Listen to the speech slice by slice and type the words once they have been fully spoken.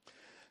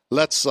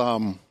Let's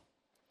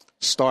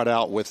start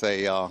out with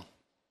a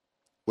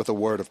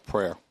word of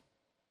prayer.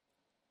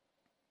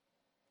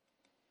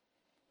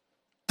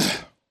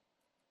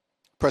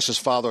 Precious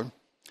Father,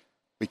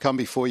 we come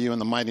before you in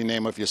the mighty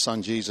name of your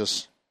Son,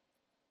 Jesus.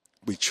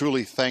 We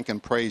truly thank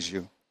and praise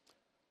you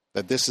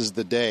that this is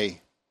the day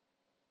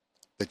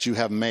that you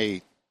have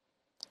made,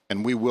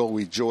 and we will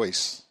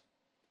rejoice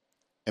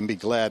and be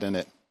glad in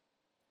it.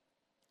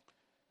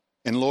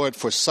 And Lord,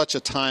 for such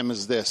a time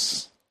as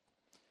this,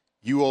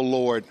 you, O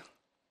Lord,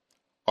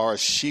 are a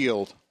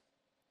shield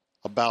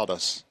about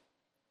us.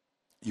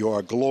 You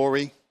are a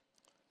glory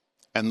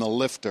and the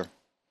lifter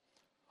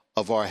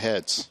of our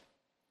heads.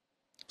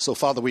 So,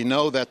 Father, we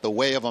know that the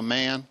way of a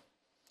man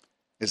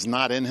is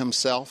not in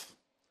himself,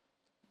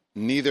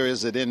 neither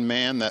is it in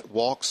man that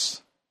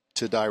walks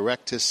to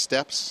direct his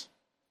steps.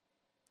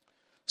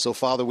 So,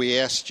 Father, we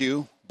ask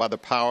you, by the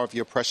power of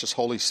your precious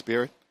Holy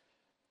Spirit,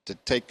 to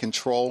take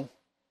control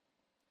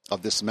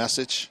of this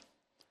message,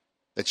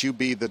 that you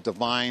be the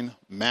divine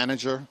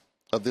manager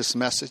of this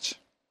message,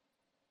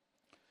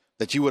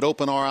 that you would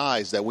open our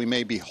eyes that we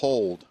may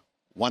behold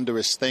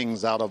wondrous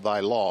things out of thy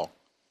law,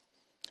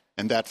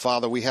 and that,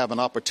 Father, we have an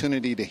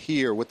opportunity to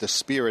hear what the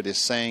Spirit is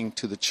saying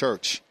to the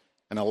church,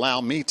 and allow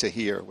me to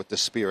hear what the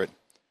Spirit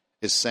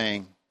is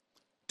saying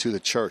to the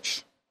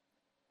church.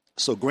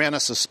 So grant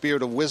us a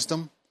spirit of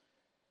wisdom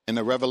and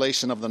the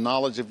revelation of the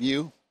knowledge of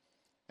you,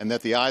 and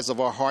that the eyes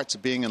of our hearts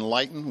being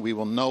enlightened, we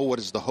will know what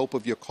is the hope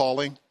of your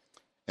calling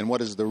and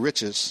what is the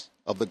riches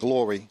of the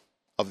glory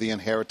of the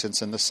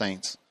inheritance in the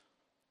saints.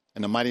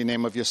 In the mighty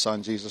name of your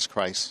Son, Jesus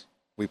Christ,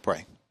 we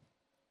pray.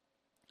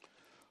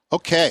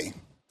 Okay.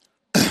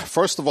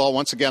 First of all,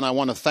 once again, I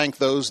want to thank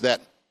those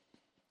that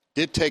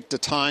did take the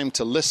time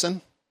to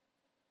listen.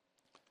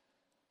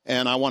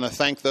 And I want to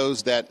thank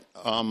those that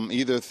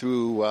either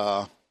through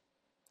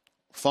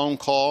phone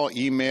call,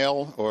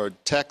 email, or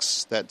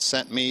text that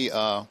sent me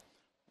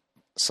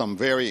some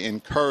very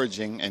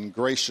encouraging and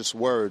gracious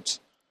words.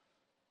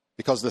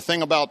 Because the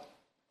thing about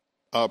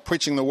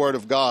preaching the Word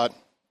of God,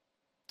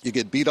 you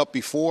get beat up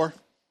before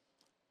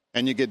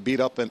and you get beat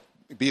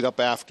up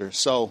after.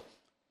 So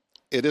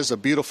it is a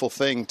beautiful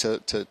thing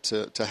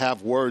to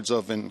have words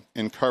of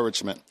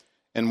encouragement.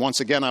 And once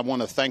again, I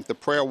want to thank the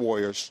prayer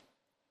warriors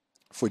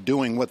for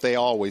doing what they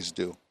always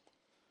do.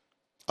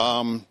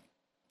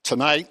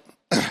 Tonight,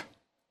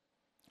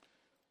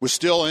 we're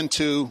still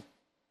into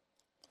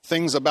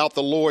things about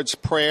the Lord's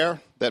Prayer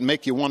that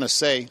make you want to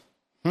say,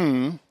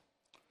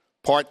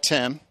 part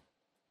 10.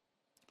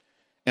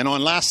 And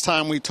on last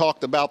time, we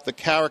talked about the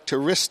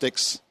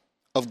characteristics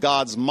of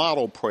God's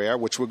model prayer,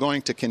 which we're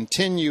going to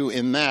continue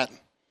in that.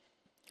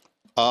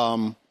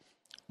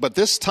 But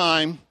this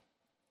time,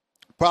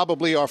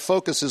 probably our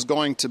focus is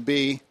going to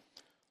be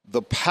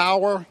the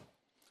power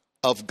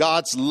of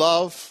God's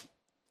love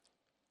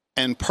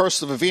and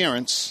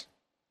perseverance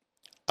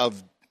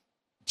of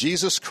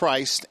Jesus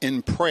Christ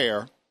in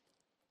prayer,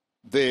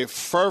 the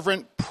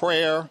fervent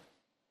prayer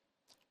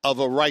of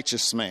a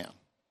righteous man.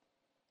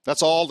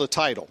 That's all the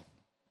title.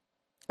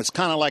 It's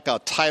kind of like a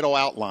title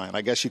outline.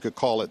 I guess you could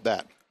call it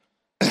that.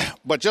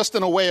 But just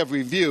in a way of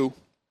review,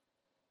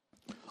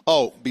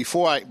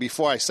 before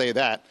I say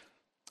that,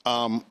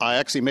 I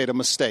actually made a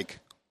mistake.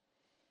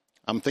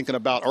 I'm thinking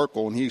about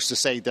Urkel, and he used to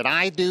say, did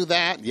I do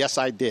that? Yes,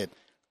 I did.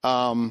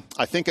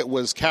 I think it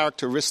was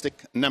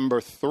characteristic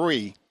number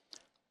 3.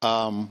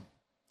 I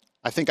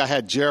think I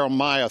had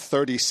Jeremiah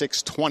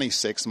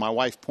 36:26. My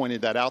wife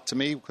pointed that out to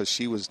me because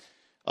she was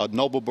a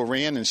noble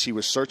Berean, and she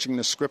was searching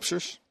the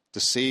scriptures to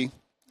see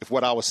if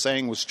what I was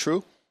saying was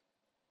true.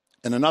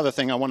 And another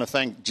thing, I want to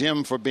thank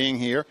Jim for being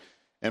here,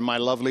 and my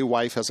lovely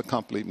wife has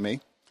accompanied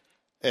me.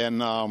 And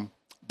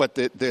but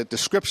the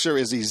scripture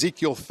is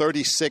Ezekiel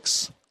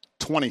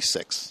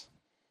 36:26.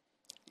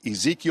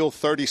 Ezekiel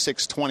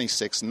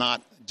 36:26,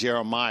 not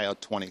Jeremiah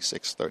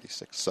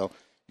 26:36. So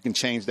you can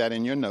change that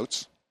in your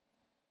notes.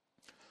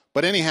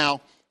 But anyhow,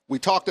 we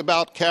talked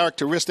about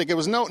characteristic. It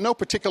was no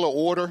particular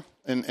order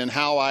in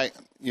how how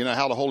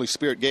the Holy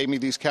Spirit gave me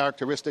these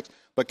characteristics.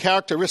 But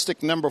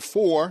characteristic number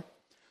 4,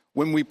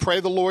 when we pray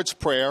the Lord's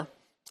Prayer,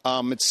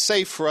 it's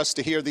safe for us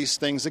to hear these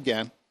things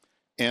again.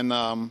 In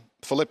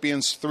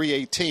Philippians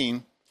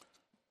 3:18,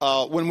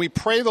 when we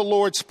pray the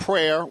Lord's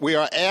Prayer, we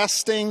are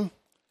asking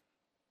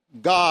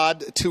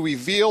God to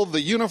reveal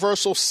the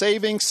universal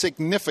saving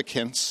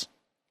significance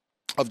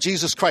of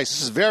Jesus Christ.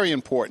 This is very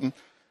important,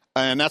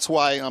 and that's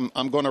why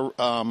I'm going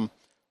to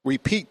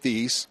repeat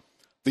these.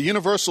 The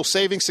universal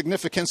saving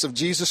significance of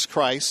Jesus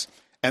Christ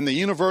and the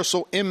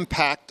universal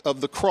impact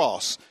of the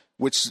cross,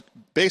 which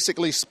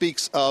basically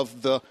speaks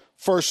of the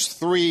first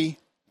 3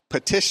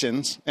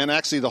 petitions and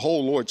actually the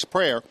whole Lord's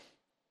Prayer,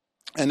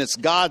 and it's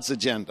God's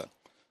agenda.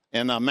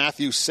 In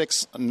Matthew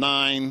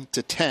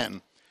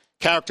 6:9-10.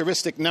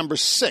 Characteristic number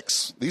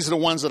 6. These are the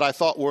ones that I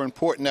thought were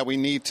important that we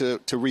need to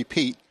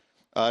repeat,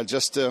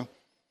 just to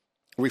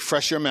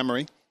refresh your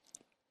memory.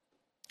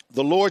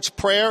 The Lord's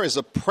Prayer is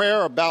a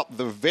prayer about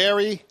the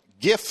very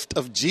gift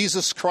of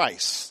Jesus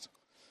Christ.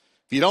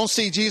 If you don't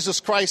see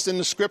Jesus Christ in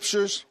the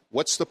scriptures,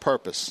 what's the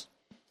purpose?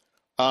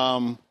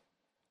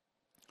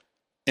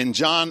 in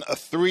John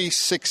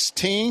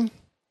 3:16,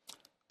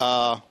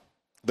 the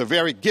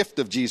very gift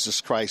of Jesus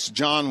Christ.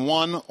 John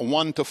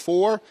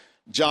 1:1-4,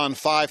 John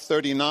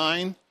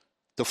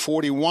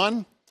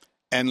 5:39-41,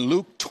 and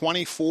Luke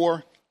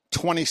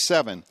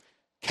 24:27.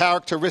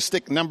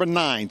 Characteristic number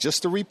 9,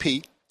 just to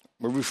repeat,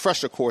 a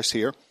refresher course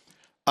here.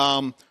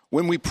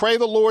 When we pray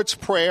the Lord's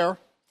Prayer,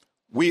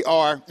 we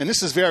are, and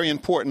this is very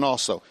important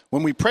also,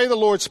 when we pray the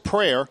Lord's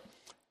Prayer,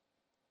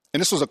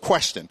 and this was a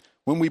question,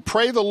 when we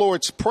pray the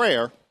Lord's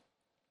Prayer,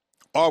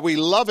 are we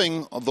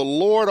loving the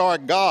Lord our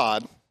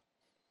God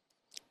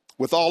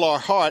with all our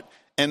heart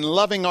and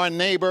loving our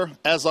neighbor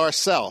as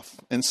ourself?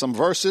 And some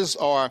verses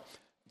are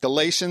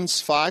Galatians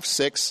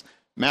 5:6,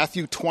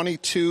 Matthew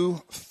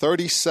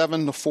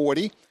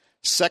 22:37-40,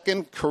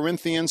 2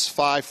 Corinthians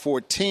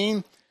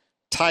 5:14,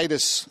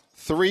 Titus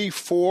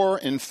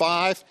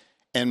 3:4-5,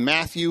 and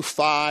Matthew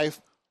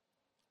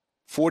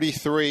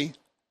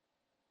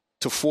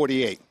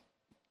 5:43-48.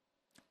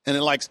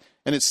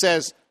 And it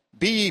says,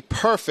 "Be ye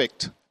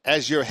perfect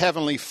as your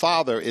heavenly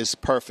Father is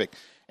perfect."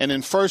 And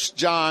in 1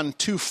 John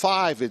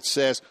 2:5 it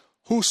says,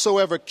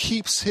 "Whosoever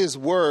keeps his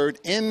word,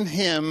 in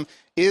him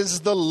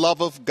is the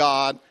love of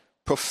God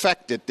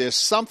perfected."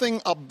 There's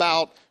something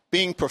about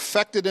being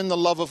perfected in the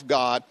love of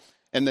God,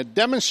 and the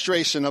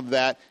demonstration of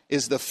that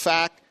is the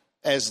fact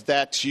as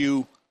that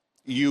you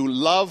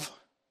love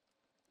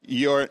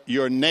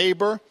your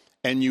neighbor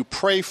and you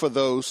pray for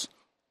those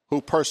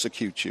who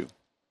persecute you.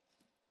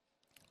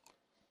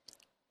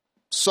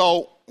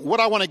 So what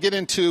I want to get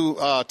into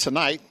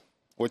tonight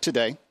or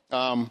today,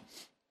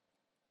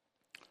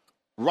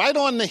 right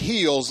on the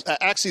heels,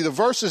 actually the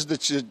verses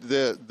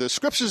that the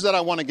scriptures that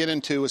I want to get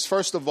into is,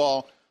 first of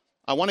all,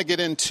 I want to get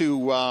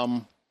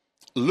into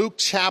Luke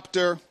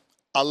chapter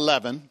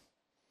 11,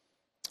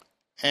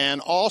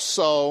 and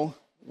also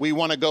we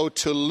want to go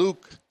to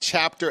Luke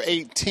chapter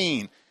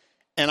 18.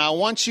 And I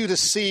want you to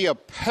see a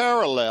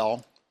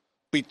parallel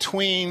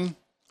between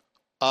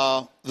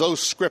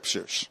those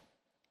scriptures.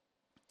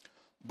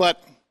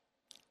 But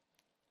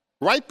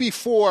right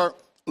before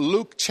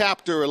Luke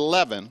chapter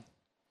 11,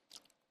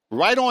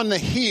 right on the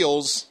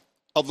heels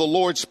of the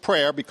Lord's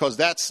Prayer, because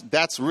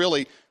that's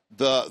really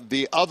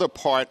the other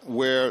part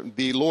where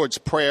the Lord's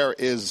Prayer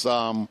is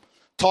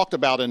talked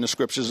about in the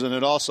scriptures, and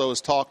it also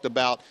is talked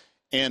about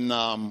in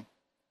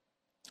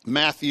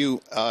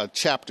Matthew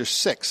chapter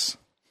 6.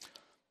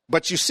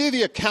 But you see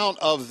the account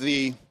of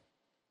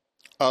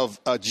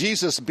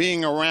Jesus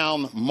being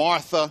around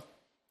Martha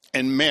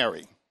and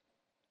Mary.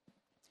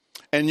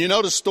 And you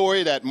know the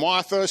story that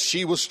Martha,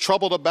 she was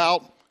troubled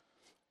about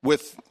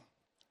with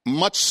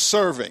much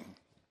serving.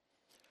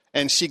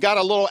 And she got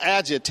a little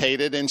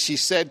agitated, and she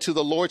said to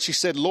the Lord, she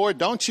said, "Lord,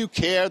 don't you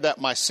care that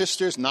my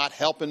sister's not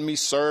helping me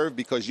serve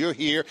because you're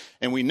here?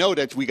 And we know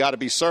that we got to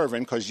be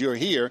serving because you're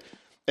here."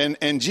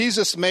 And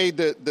Jesus made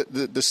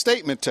the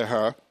statement to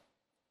her.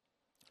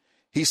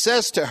 He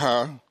says to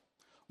her,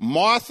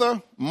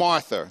 "Martha,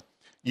 Martha,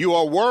 you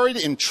are worried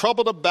and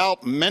troubled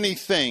about many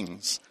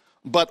things,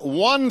 but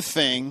one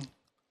thing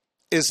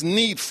is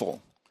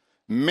needful.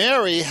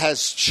 Mary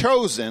has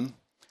chosen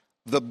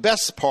the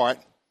best part,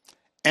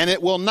 and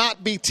it will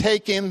not be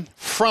taken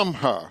from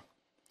her."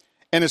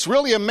 And it's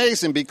really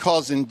amazing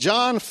because in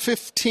John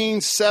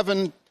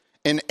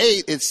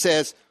 15:7-8, it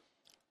says,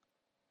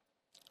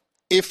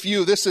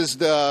 this is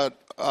the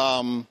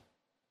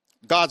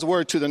God's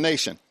word to the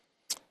nation.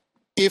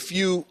 "If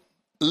you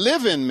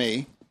live in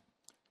me,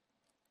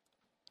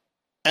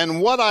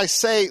 and what I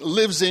say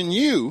lives in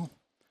you,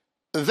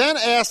 then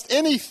ask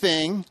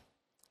anything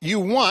you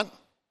want,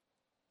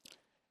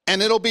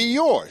 and it'll be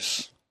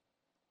yours.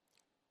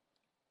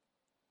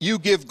 You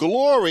give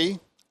glory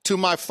to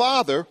my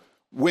Father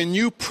when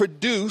you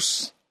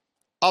produce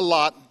a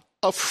lot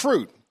of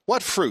fruit."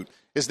 What fruit?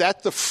 Is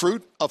that the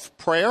fruit of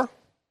prayer?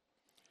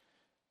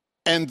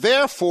 "And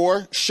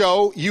therefore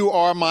show you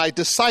are my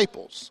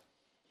disciples."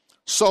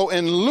 So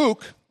in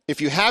Luke, if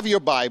you have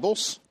your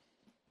Bibles,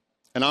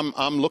 and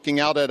I'm looking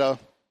out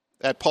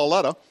at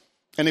Pauletta,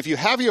 and if you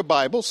have your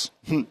Bibles,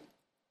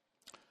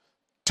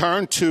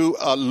 turn to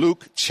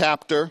Luke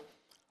chapter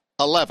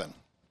 11.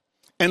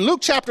 And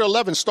Luke chapter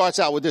 11 starts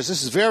out with this.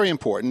 This is very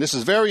important. This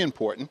is very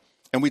important.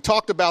 And we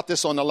talked about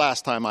this on the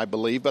last time, I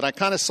believe, but I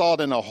kind of saw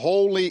it in a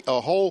whole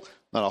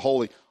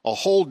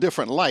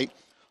different light.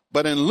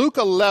 But in Luke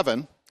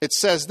 11, it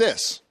says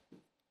this: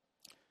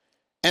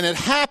 "And it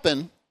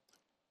happened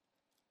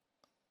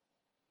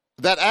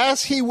that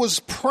as he was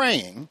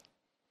praying,"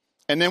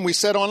 and then we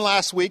said on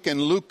last week in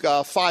Luke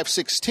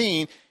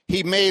 5:16,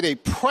 he made a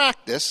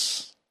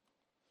practice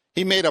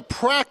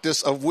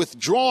of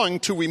withdrawing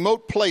to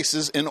remote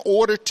places in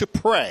order to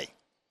pray.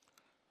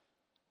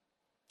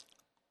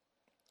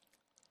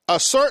 "A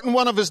certain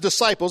one of his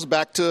disciples,"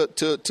 back to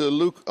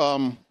Luke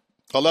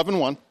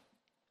 11:1,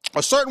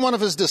 "a certain one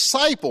of his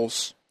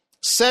disciples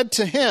said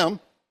to him,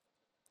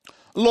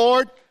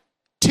 'Lord,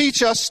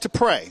 teach us to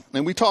pray.'"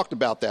 And we talked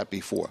about that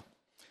before.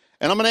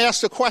 And I'm going to ask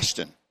the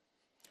question.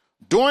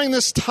 During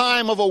this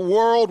time of a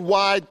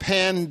worldwide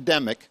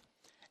pandemic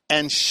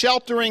and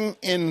sheltering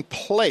in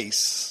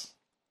place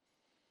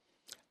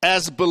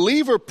as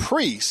believer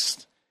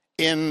priest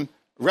in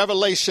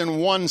Revelation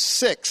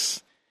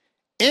 1:6,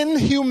 in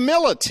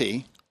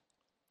humility,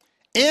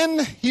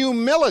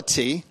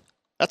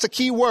 that's a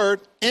key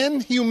word,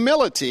 in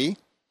humility,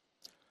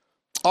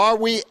 are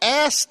we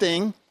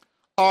asking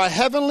our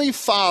Heavenly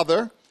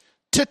Father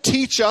to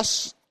teach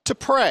us to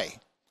pray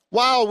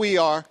while we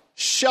are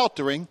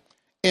sheltering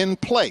in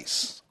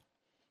place.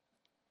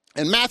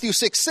 In Matthew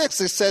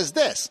 6:6, it says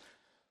this,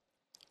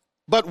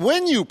 but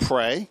when you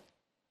pray,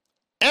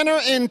 enter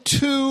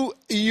into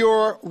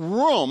your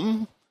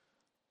room,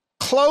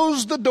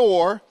 close the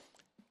door,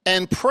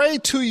 and pray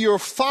to your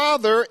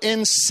Father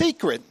in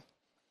secret.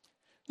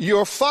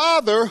 Your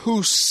Father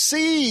who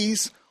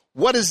sees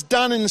what is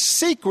done in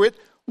secret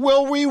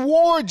will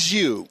reward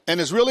you. And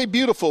it's really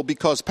beautiful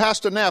because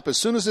Pastor Knapp, as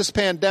soon as this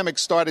pandemic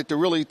started to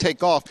really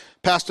take off,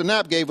 Pastor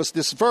Knapp gave us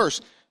this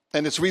verse,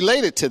 and it's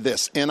related to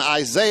this. In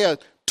Isaiah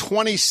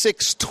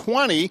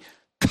 26:20,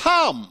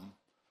 come,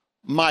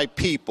 my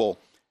people,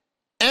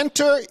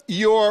 enter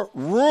your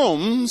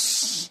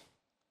rooms,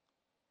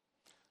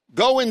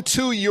 go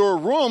into your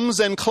rooms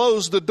and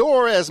close the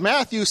door, as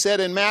Matthew said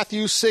in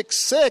Matthew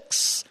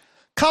 6:6.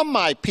 Come,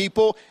 my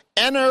people,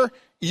 enter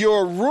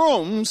your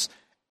rooms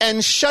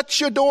and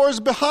shut your doors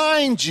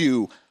behind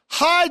you.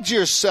 Hide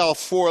yourself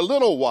for a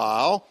little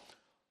while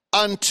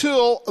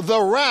until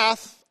the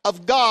wrath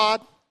of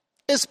God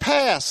is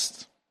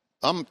past.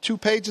 I'm 2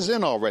 pages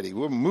in already.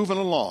 We're moving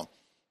along.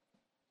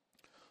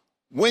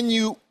 When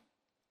you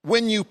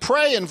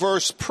pray in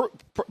verse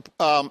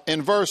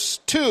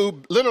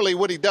 2, literally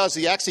what he does,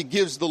 he actually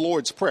gives the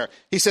Lord's Prayer.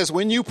 He says,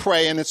 when you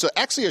pray, and it's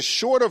actually a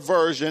shorter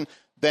version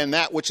than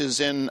that which is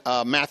in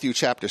Matthew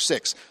chapter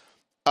 6.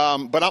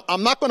 But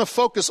I'm not going to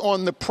focus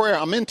on the prayer.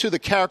 I'm into the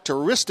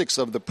characteristics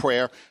of the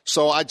prayer,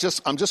 so I'm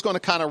just going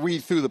to kind of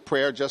read through the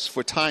prayer just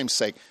for time's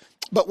sake.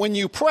 But when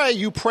you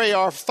pray,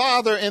 our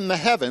Father in the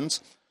heavens,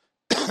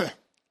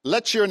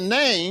 let your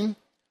name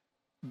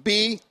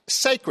be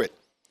sacred.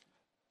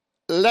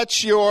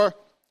 Let your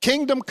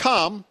kingdom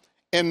come.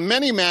 In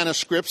many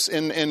manuscripts,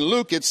 in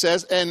Luke it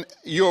says, and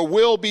your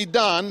will be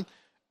done.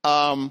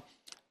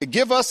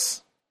 Give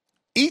us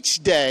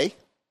each day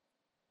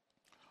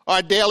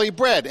our daily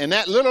bread. And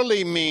that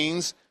literally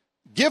means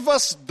give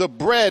us the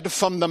bread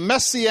from the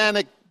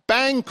messianic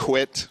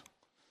banquet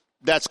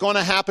that's going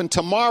to happen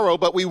tomorrow,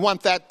 but we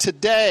want that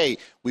today.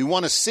 We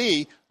want to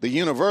see the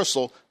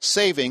universal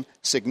saving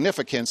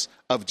significance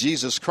of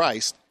Jesus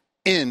Christ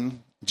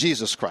in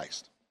Jesus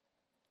Christ.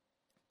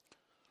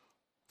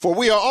 For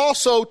we are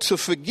also to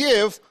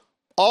forgive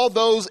all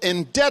those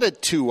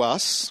indebted to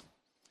us,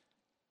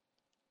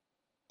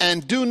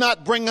 and do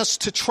not bring us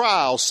to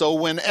trial. So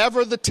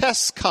whenever the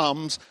test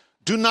comes,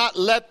 do not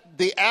let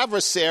the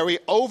adversary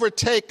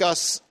overtake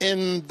us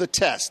in the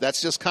test.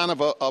 That's just kind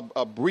of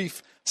a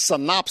brief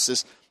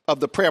synopsis of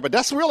the prayer. But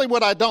that's really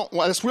what I don't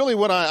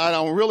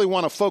really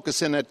want to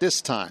focus in at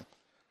this time.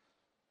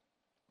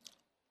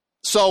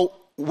 So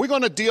we're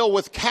going to deal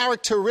with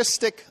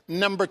characteristic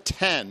number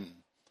 10.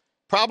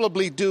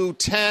 Probably do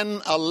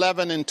 10,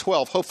 11, and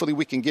 12. Hopefully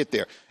we can get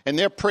there. And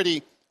they're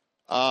pretty,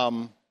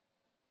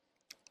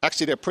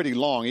 actually they're pretty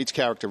long, each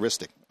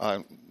characteristic.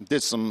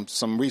 Did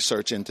some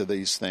research into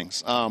these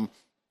things.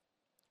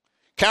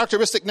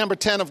 Characteristic number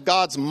 10 of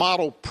God's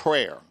model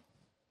prayer.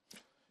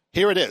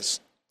 Here it is.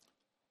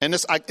 And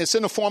it's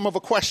in the form of a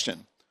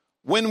question.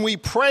 When we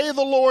pray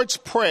the Lord's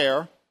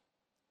Prayer,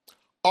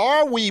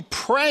 are we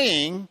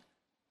praying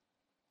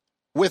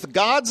with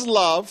God's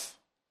love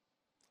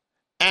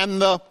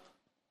and the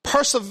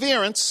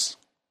perseverance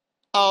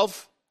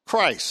of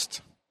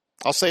Christ?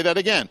 I'll say that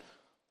again.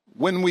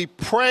 When we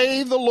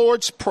pray the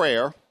Lord's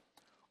Prayer,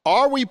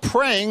 are we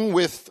praying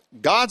with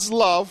God's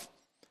love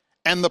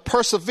and the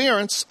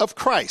perseverance of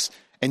Christ?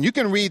 And you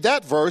can read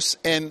that verse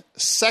in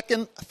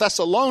 2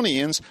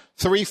 Thessalonians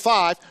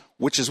 3:5,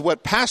 which is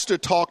what Pastor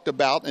talked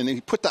about, and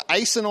he put the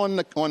icing on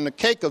the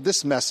cake of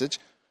this message.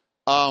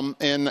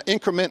 In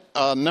increment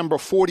number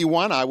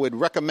 41, I would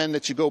recommend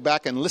that you go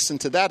back and listen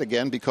to that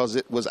again because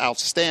it was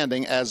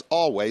outstanding as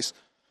always.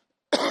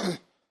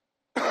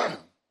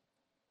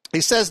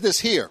 He says this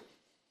here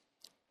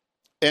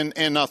in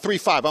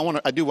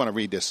 3:5. I do want to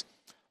read this.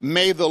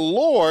 May the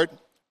Lord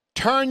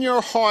turn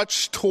your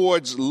hearts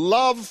towards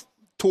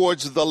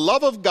the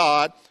love of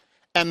God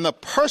and the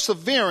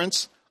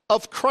perseverance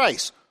of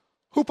Christ.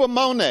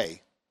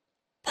 Hupomone,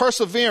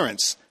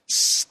 perseverance,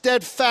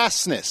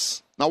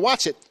 steadfastness. Now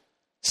watch it.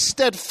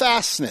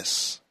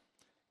 Steadfastness,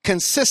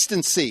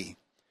 consistency,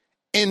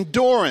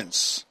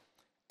 endurance,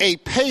 a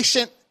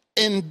patient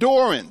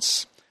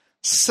endurance,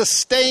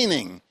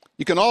 sustaining.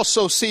 You can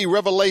also see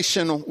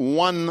Revelation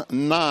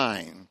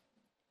 1:9.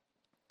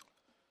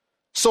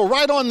 So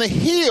right on the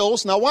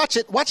heels, now watch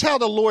it. Watch how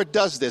the Lord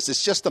does this.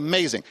 It's just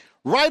amazing.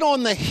 Right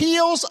on the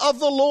heels of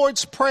the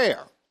Lord's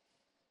Prayer.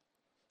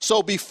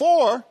 So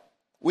before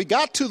we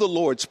got to the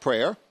Lord's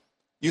Prayer,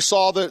 you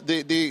saw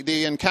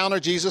the encounter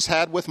Jesus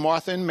had with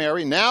Martha and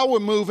Mary. Now we're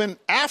moving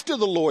after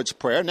the Lord's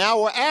Prayer.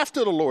 Now we're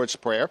after the Lord's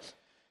Prayer.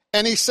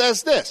 And he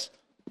says this.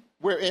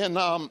 We're in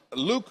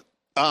Luke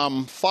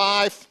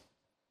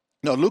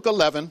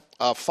 11,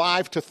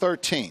 5 to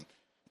 13.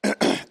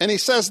 And he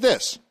says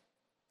this.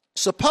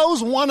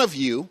 Suppose one of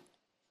you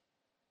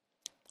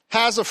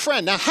has a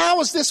friend. Now, how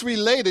is this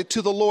related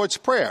to the Lord's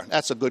Prayer?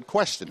 That's a good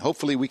question.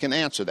 Hopefully we can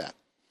answer that.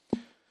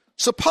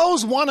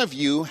 Suppose one of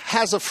you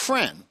has a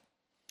friend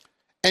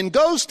and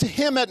goes to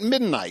him at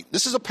midnight.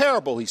 This is a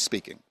parable he's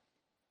speaking.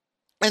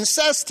 And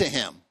says to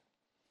him,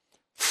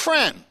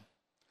 friend,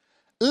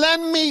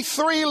 lend me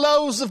 3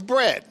 loaves of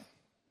bread,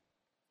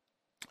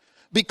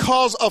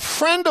 because a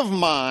friend of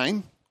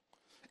mine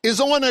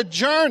is on a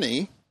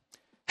journey,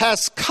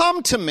 has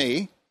come to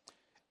me,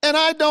 and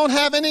I don't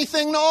have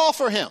anything to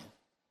offer him.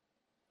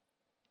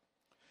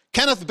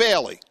 Kenneth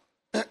Bailey,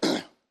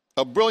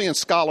 a brilliant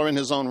scholar in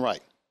his own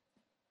right,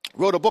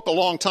 wrote a book a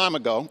long time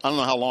ago. I don't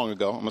know how long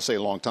ago. I'm going to say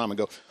a long time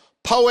ago.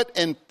 Poet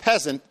and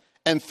Peasant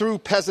and Through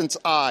Peasant's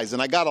Eyes.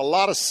 And I got a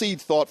lot of seed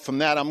thought from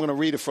that. I'm going to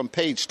read it from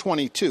page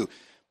 22.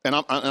 And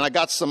I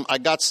got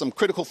some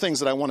critical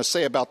things that I want to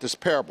say about this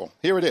parable.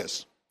 Here it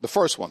is. The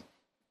first one.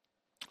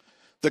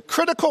 The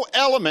critical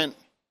element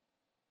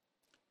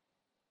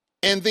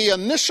in the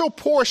initial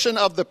portion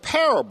of the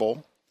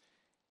parable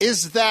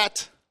is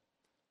that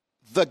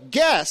the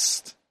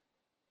guest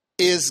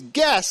is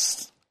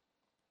guest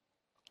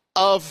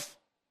of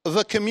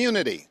the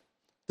community.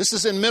 This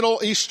is in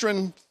Middle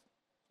Eastern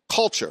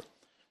culture.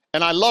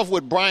 And I love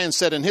what Brian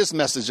said in his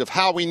message of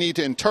how we need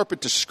to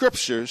interpret the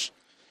scriptures.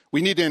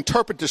 We need to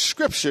interpret the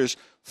scriptures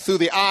through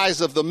the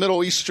eyes of the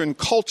Middle Eastern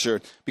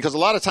culture, because a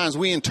lot of times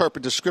we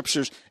interpret the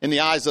scriptures in the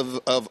eyes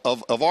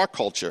of our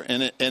culture,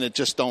 and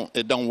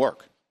it don't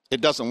work.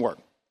 It doesn't work.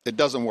 It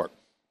doesn't work.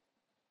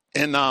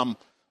 And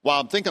while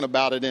I'm thinking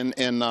about it,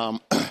 in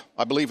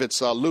I believe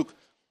it's Luke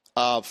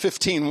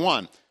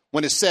 15:1,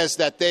 when it says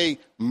that they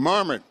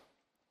murmured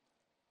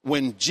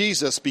when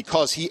Jesus,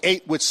 because he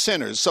ate with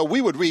sinners. So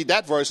we would read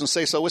that verse and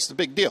say, so what's the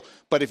big deal?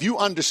 But if you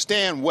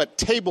understand what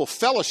table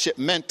fellowship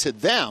meant to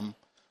them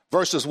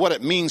versus what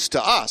it means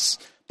to us,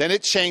 then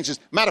it changes.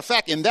 Matter of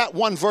fact, in that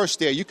one verse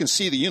there, you can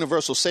see the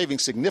universal saving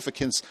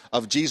significance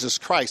of Jesus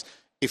Christ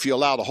if you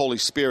allow the Holy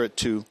Spirit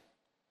to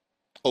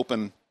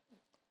open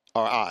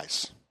our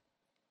eyes.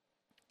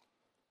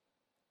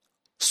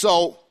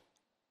 So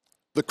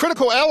the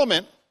critical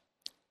element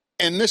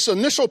in this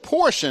initial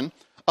portion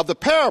of the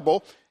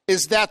parable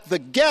is that the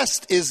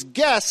guest is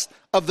guest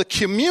of the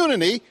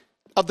community,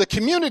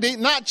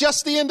 not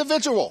just the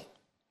individual.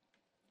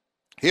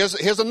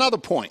 Here's another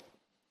point.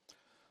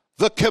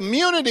 The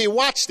community,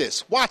 watch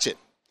this, watch it.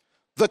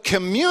 The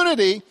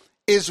community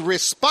is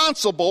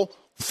responsible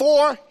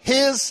for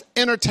his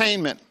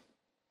entertainment.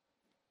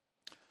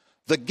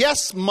 The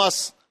guest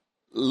must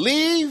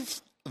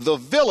leave the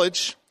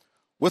village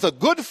with a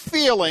good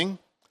feeling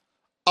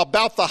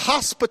about the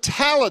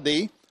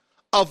hospitality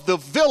of the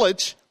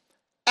village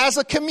as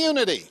a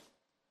community.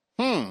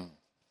 Things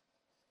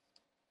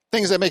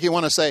that make you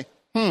want to say,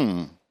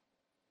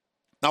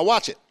 Now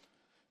watch it.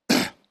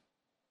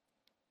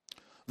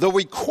 The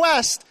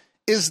request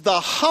is the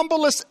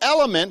humblest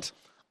element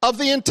of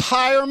the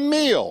entire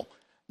meal,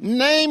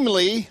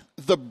 namely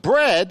the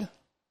bread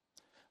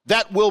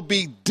that will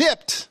be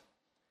dipped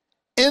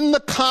in the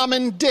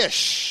common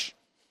dish.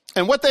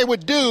 And what they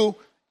would do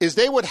is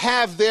they would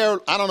have their,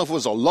 I don't know if it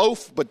was a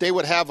loaf, but they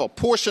would have a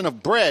portion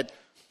of bread,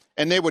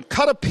 and they would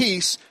cut a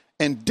piece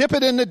and dip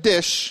it in the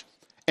dish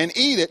and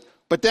eat it.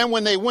 But then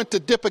when they went to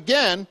dip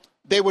again,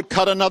 they would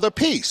cut another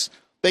piece.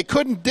 They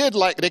couldn't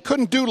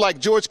do like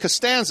George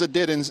Costanza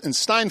did in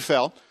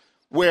Steinfeld,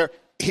 where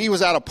he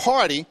was at a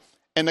party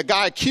and the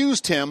guy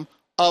accused him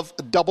of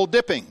double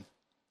dipping.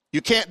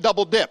 You can't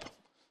double dip.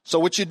 So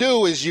what you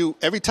do is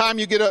every time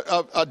you get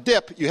a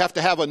dip, you have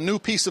to have a new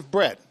piece of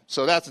bread.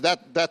 So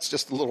that's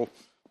just a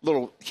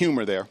little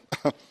humor there.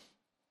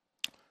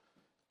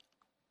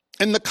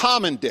 In the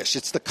common dish,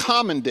 it's the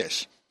common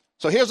dish.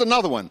 So here's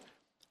another one.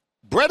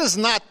 Bread is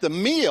not the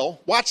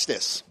meal. Watch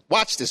this.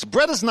 Watch this.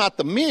 Bread is not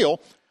the meal.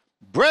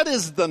 Bread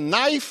is the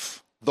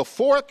knife, the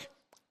fork,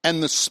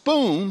 and the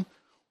spoon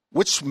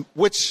which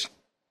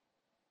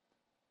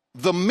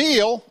the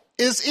meal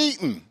is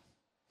eaten.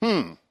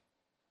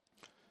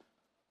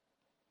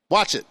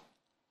 Watch it.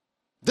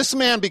 This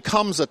man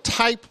becomes a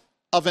type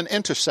of an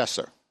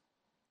intercessor.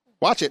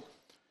 Watch it.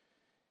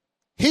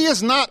 He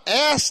is not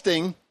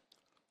asking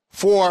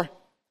for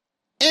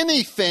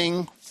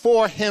anything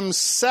for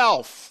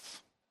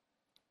himself.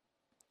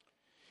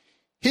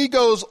 He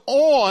goes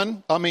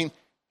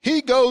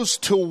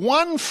to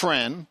one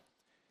friend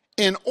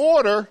in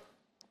order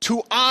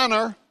to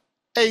honor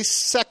a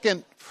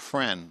second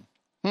friend.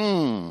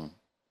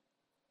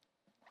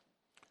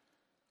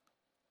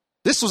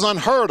 This was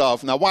unheard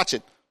of. Now watch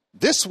it.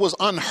 This was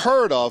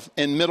unheard of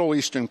in Middle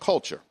Eastern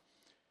culture.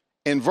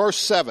 In verse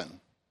 7,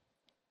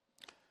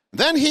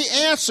 then he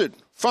answered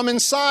from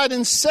inside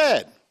and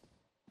said,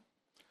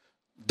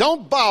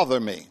 don't bother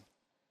me.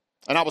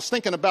 And I was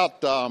thinking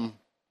about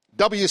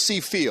W.C.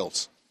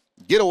 Fields.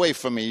 Get away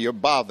from me. You're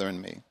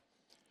bothering me.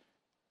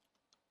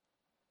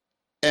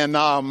 And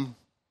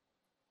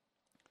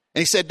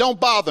And he said, don't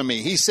bother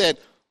me. He said,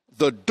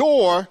 the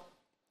door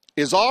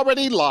is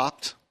already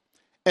locked,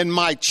 and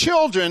my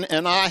children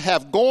and I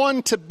have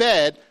gone to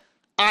bed.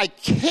 I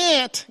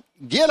can't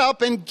get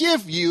up and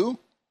give you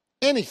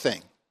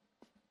anything.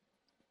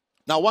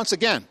 Now, once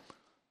again,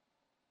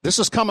 this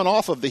is coming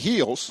off of the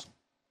heels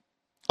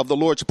of the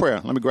Lord's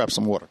Prayer. Let me grab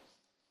some water.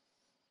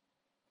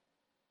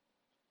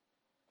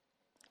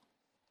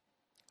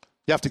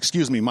 You have to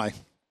excuse me, my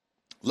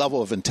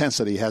level of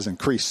intensity has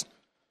increased.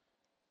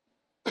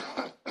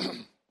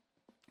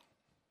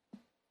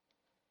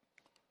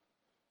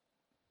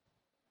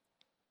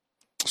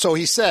 So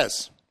he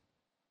says,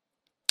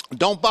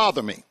 don't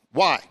bother me.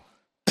 Why?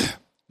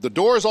 The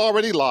door is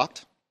already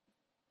locked.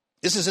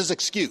 This is his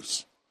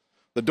excuse.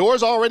 The door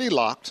is already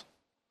locked.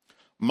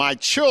 My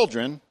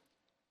children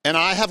and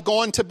I have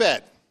gone to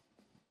bed.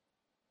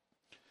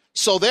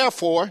 So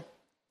therefore,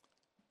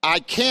 I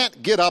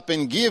can't get up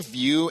and give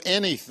you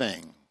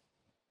anything.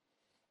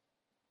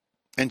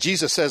 And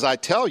Jesus says, I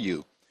tell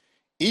you,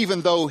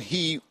 even though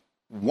he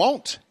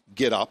won't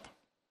get up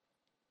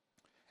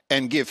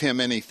and give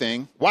him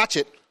anything, watch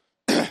it,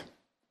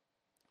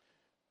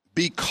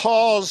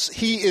 because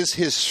he is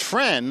his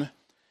friend,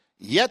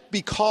 yet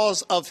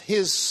because of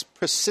his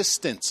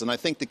persistence, and I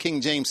think the King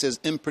James says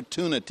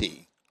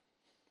importunity.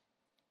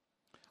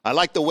 I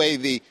like the way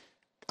the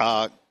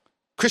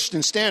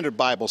Christian Standard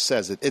Bible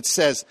says it. It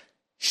says,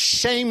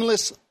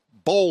 shameless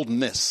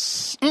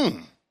boldness.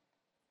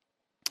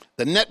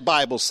 The Net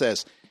Bible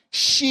says,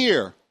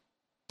 sheer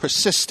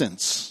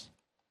persistence.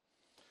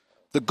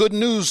 The Good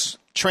News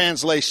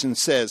translation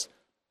says,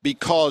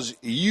 because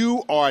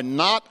you are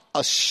not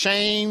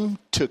ashamed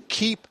to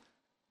keep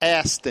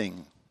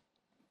asking.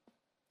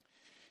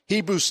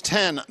 Hebrews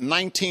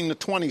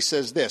 10:19-20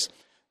 says this,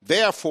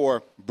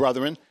 therefore,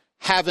 brethren,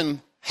 having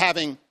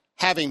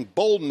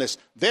boldness,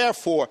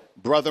 therefore,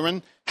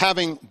 brethren,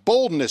 having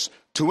boldness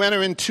to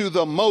enter into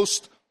the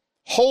most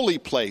holy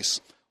place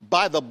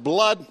by the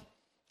blood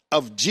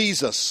of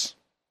Jesus,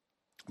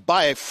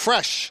 by a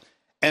fresh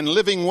and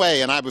living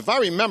way. And I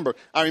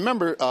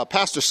remember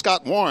Pastor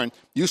Scott Warren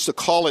used to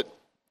call it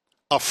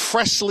a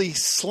freshly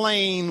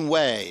slain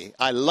way.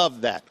 I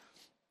love that.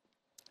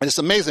 And it's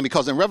amazing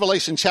because in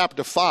Revelation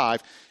chapter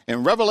 5,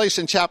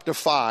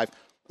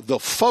 the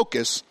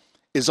focus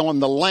is on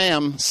the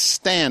lamb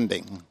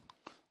standing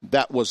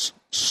that was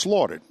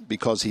slaughtered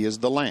because he is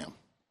the lamb.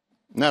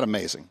 Isn't that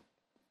amazing?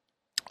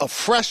 A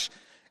fresh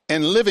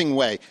and living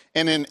way.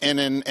 And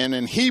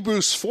in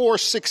Hebrews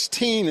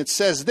 4:16, it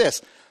says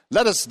this,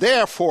 let us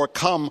therefore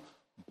come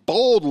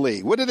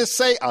boldly. What did it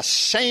say? A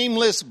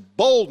shameless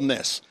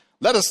boldness.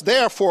 Let us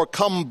therefore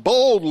come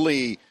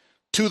boldly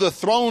to the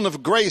throne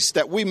of grace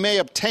that we may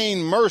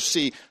obtain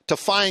mercy to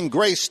find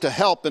grace to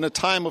help in a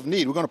time of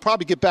need. We're going to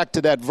probably get back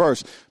to that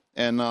verse,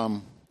 and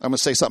I'm going to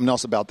say something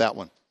else about that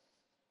one.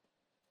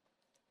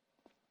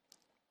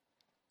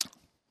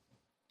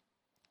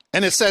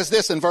 And it says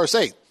this in verse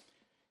 8.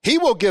 He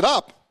will get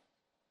up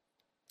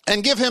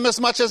and give him as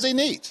much as he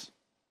needs.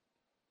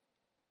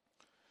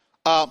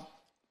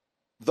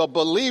 The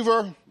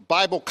Believer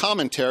Bible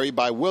Commentary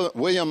by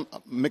William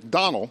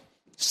McDonald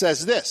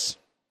says this.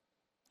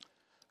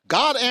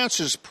 God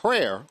answers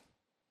prayer.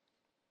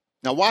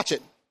 Now watch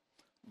it.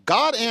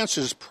 God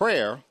answers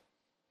prayer.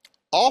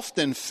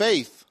 Often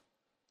faith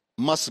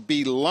must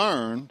be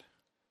learned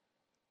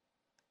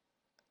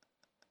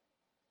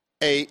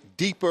a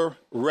deeper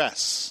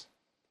rest.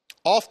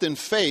 Often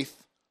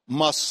faith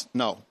must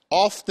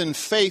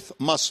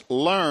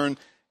learn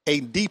a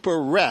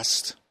deeper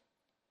rest.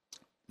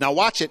 Now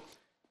watch it.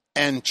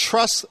 And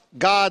trust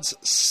God's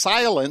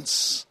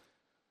silence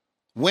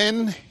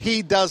when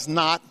he does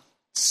not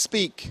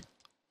speak.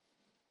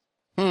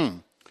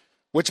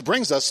 Which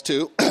brings us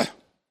to,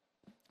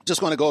 just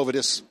going to go over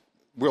this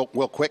real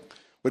quick.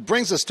 Which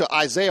brings us to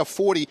Isaiah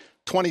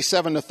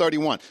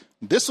 40:27-31.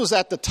 This was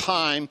at the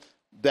time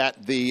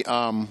that the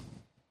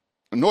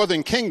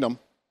northern kingdom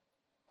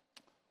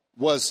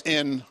was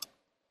in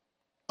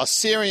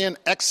Assyrian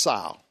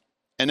exile.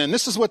 And then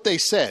this is what they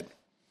said.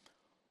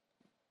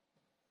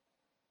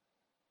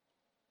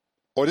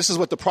 Or this is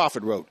what the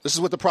prophet wrote. This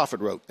is what the prophet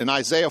wrote in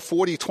Isaiah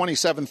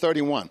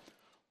 40:27-31.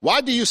 Why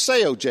do you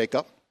say, O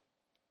Jacob,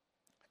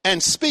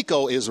 and speak,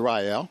 O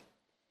Israel,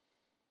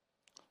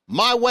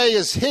 my way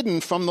is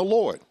hidden from the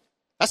Lord?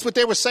 That's what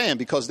they were saying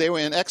because they were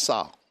in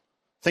exile.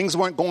 Things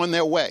weren't going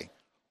their way.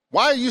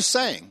 Why are you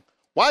saying?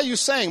 Why are you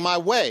saying my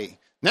way?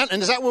 Now,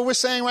 and is that what we're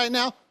saying right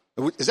now?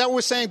 Is that what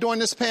we're saying during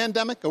this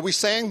pandemic? Are we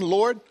saying,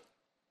 Lord,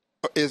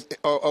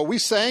 are we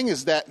saying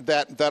is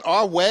that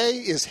our way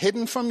is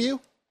hidden from you?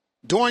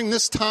 During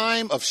this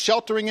time of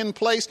sheltering in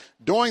place,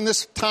 during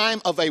this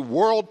time of a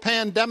world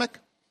pandemic?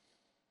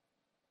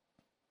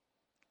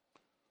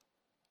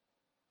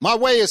 My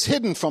way is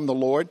hidden from the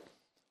Lord,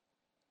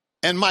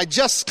 and my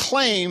just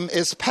claim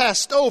is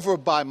passed over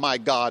by my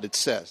God, it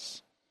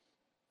says.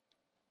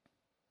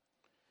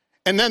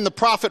 And then the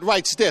prophet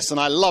writes this,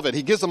 and I love it.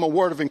 He gives them a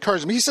word of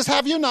encouragement. He says,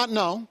 have you not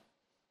known?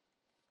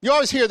 You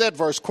always hear that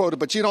verse quoted,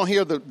 but you don't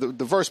hear the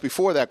verse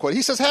before that quote.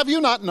 He says, have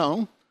you not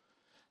known?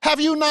 Have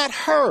you not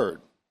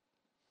heard?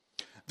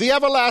 The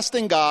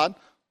everlasting God,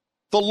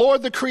 the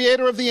Lord, the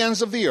creator of the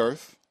ends of the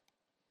earth,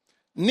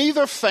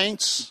 neither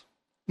faints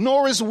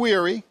nor is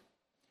weary.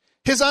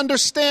 His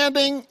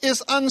understanding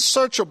is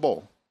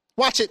unsearchable.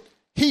 Watch it.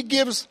 He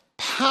gives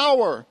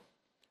power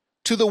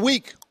to the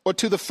weak or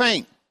to the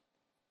faint.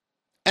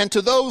 And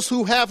to those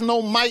who have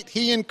no might,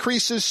 he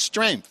increases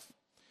strength.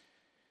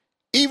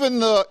 Even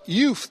the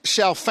youth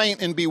shall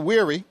faint and be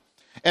weary,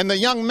 and the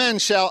young men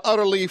shall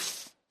utterly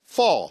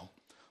fall.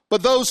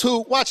 But those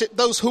who, watch it,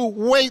 those who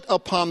wait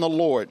upon the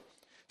Lord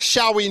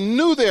shall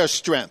renew their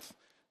strength.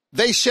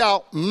 They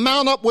shall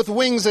mount up with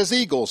wings as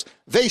eagles.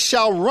 They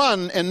shall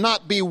run and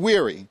not be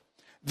weary.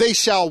 They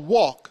shall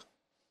walk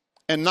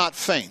and not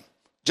faint.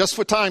 Just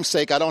for time's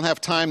sake, I don't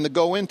have time to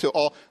go into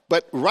all.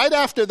 But right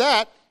after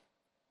that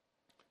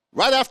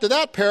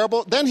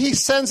parable, then he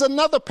sends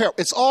another parable.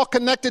 It's all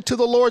connected to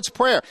the Lord's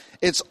Prayer.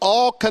 It's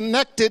all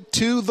connected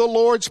to the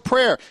Lord's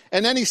Prayer.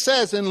 And then he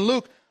says in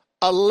Luke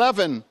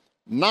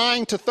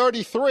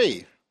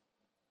 11:9-33,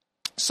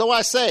 so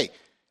I say,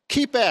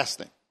 keep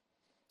asking,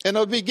 and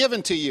it'll be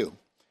given to you.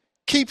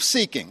 Keep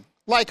seeking.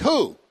 Like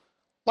who?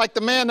 Like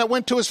the man that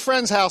went to his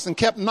friend's house and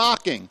kept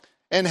knocking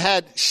and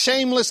had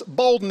shameless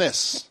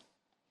boldness.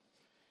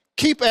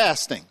 Keep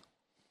asking,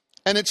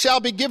 and it shall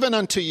be given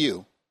unto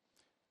you.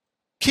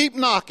 Keep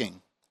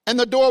knocking, and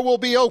the door will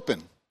be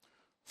open.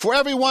 For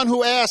everyone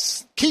who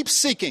asks, keep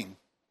seeking,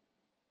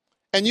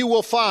 and you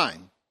will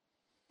find.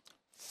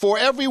 For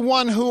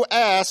everyone who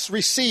asks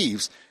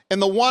receives,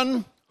 and the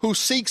one who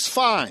seeks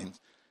finds,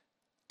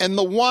 and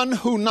the one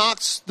who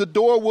knocks, the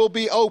door will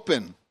be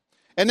open.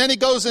 And then he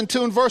goes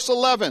into in verse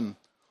 11,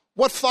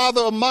 what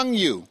father among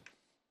you,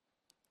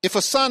 if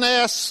a son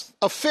asks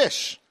a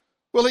fish,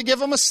 will he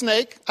give him a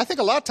snake? I think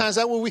a lot of times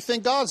that's what we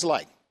think God's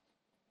like.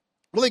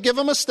 Will he give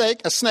him a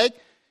snake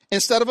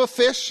instead of a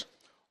fish?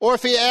 Or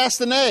if he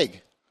asks an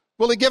egg,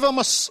 will he give him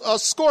a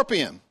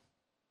scorpion?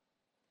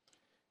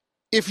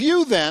 If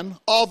you then,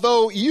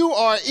 although you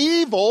are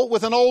evil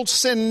with an old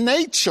sin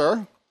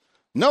nature,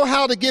 know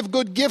how to give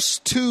good gifts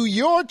to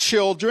your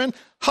children,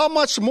 how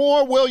much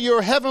more will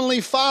your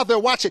heavenly Father,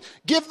 watch it,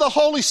 give the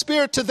Holy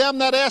Spirit to them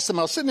that ask him?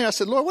 I was sitting there, I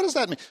said, Lord, what does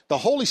that mean? The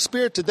Holy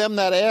Spirit to them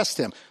that asked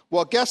him.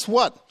 Well, guess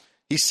what?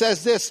 He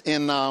says this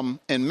in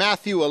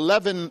Matthew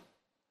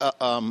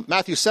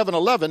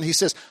 7:11. He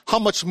says, how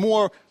much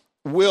more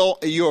will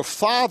your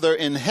Father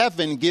in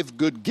heaven give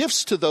good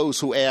gifts to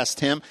those who asked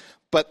him?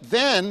 But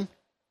then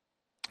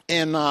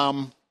in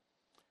Romans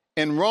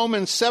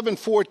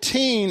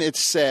 7:14, it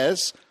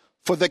says,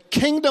 for the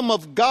kingdom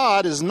of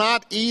God is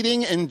not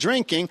eating and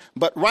drinking,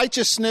 but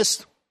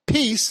righteousness,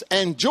 peace,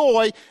 and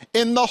joy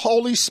in the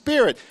Holy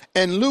Spirit.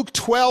 And Luke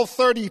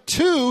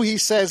 12:32, he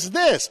says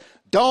this,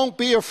 don't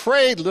be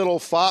afraid, little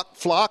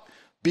flock,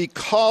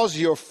 because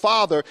your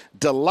Father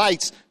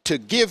delights to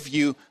give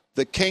you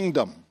the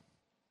kingdom.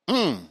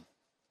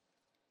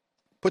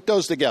 Put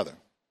those together.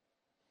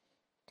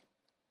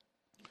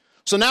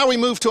 So now we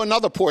move to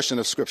another portion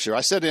of Scripture.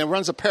 I said it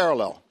runs a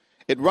parallel.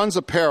 It runs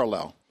a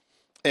parallel.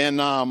 And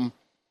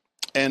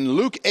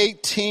Luke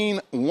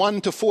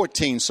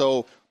 18:1-14.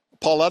 So,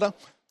 Pauletta,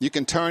 you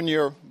can turn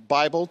your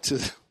Bible to.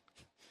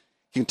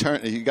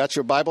 You got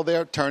your Bible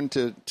there. Turn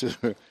to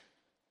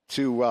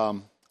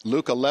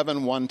Luke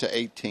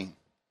 11:1-18.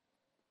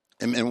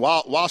 And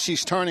while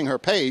she's turning her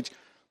page,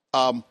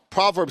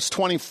 Proverbs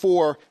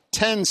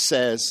 24:10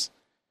 says,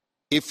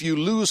 "If you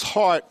lose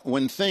heart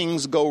when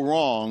things go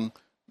wrong,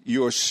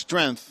 your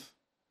strength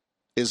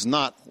is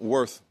not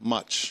worth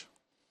much."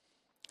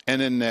 And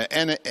in the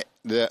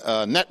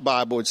Net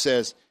Bible, it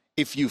says,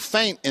 if you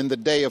faint in the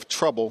day of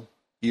trouble,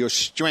 your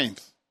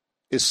strength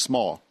is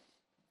small.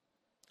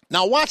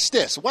 Now watch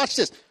this,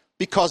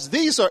 because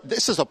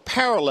this is a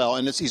parallel,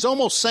 and he's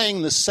almost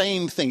saying the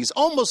same thing. He's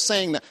almost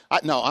saying that,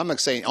 I'm not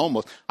saying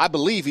almost. I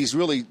believe he's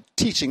really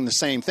teaching the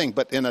same thing,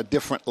 but in a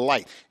different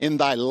light. In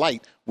thy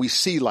light, we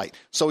see light.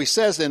 So he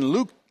says in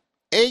Luke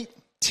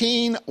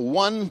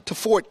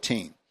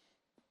 18:1-14.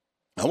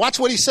 Now watch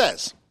what he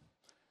says.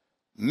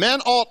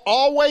 Men ought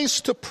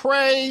always to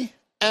pray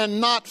and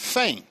not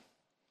faint.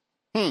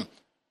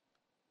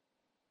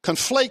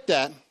 Conflate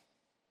that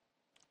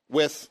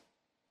with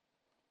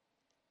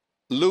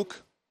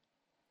Luke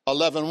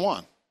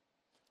 11:1.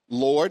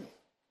 Lord,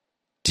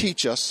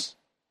 teach us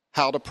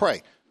how to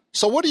pray.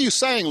 So what are you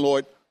saying,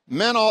 Lord?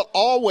 Men ought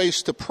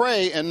always to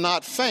pray and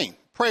not faint.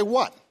 Pray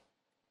what?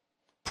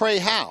 Pray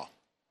how?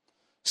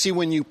 See,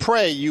 when you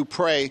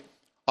pray,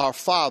 our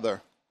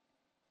Father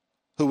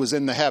who is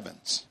in the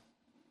heavens.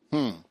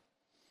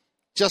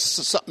 Just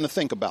something to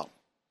think about.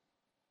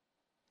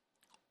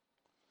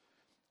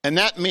 And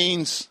that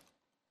means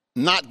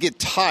not get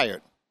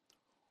tired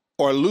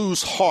or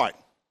lose heart.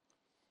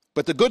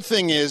 But the good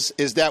thing is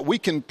that we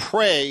can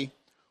pray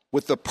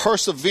with the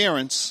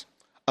perseverance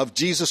of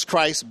Jesus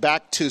Christ,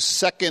 back to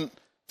 2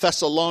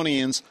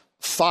 Thessalonians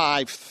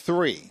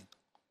 5:3.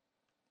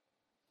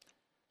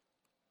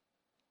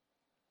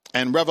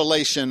 And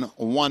Revelation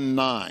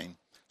 1:9.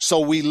 So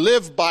we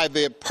live by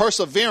the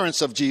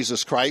perseverance of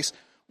Jesus Christ.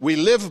 we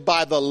live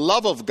by the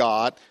love of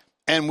God,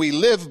 and we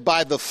live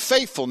by the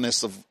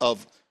faithfulness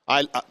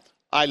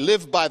I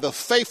live by the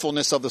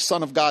faithfulness of the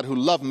Son of God who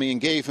loved me and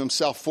gave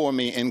himself for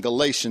me in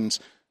Galatians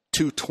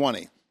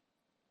 2:20.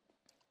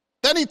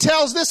 Then he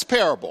tells this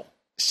parable.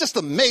 It's just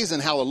amazing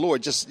how the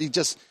Lord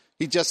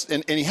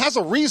and he has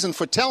a reason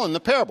for telling the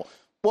parable.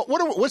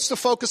 What's the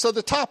focus of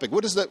the topic?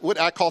 What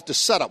I call it the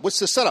setup. What's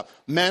the setup?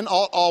 Men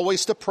ought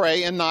always to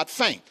pray and not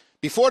faint.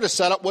 Before the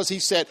setup was he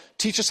said,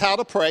 teach us how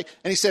to pray.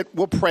 And he said,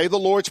 we'll pray the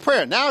Lord's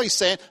Prayer. Now he's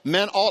saying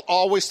men ought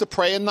always to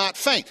pray and not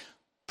faint.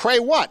 Pray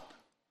what?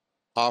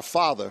 Our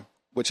Father,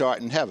 which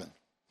art in heaven.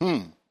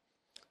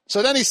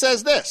 So then he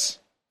says this.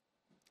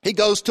 He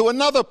goes to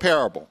another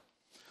parable.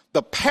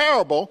 The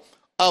parable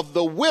of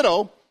the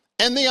widow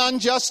and the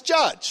unjust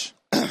judge.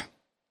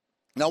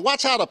 Now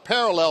watch how the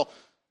parallel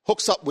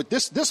hooks up with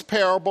this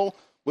parable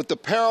with the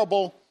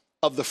parable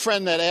of the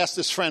friend that asked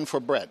his friend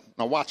for bread.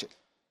 Now watch it.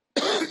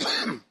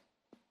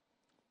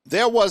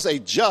 There was a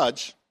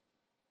judge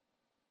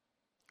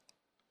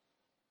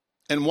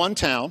in one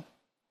town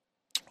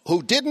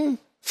who didn't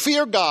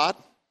fear God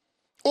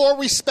or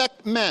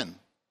respect men.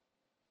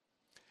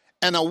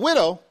 And a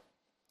widow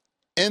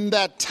in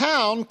that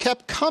town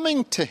kept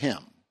coming to him.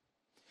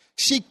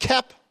 She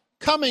kept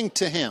coming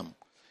to him.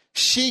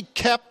 She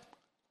kept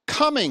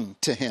coming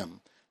to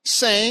him,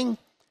 saying,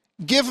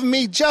 give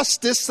me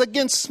justice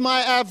against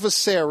my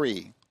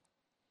adversary.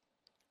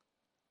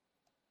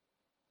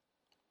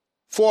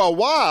 For a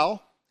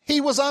while,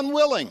 he was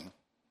unwilling.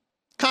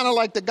 Kind of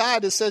like the guy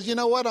that says, you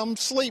know what, I'm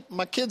asleep.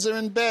 My kids are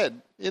in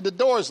bed. The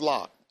door's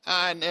locked.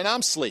 And I'm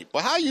asleep.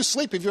 Well, how you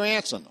sleep if you're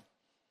answering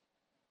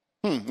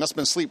them? Must have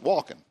been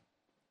sleepwalking.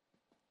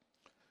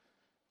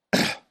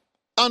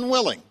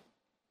 Unwilling.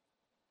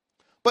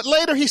 But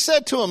later he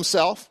said to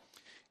himself,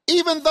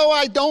 even though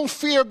I don't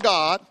fear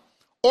God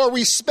or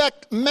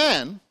respect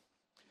men,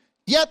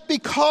 yet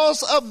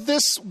because of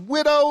this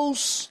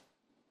widow's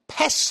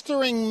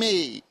pestering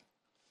me.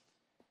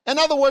 In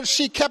other words,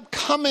 she kept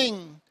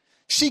coming.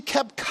 She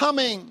kept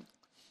coming.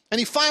 And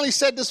he finally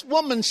said, this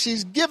woman,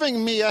 she's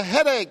giving me a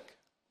headache.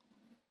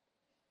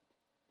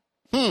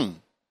 And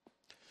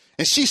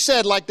she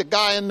said, like the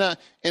guy in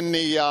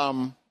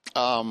the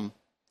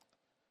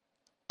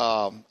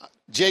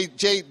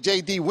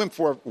J.D.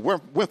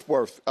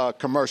 Wentworth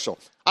commercial,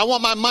 I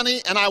want my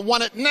money and I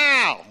want it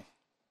now.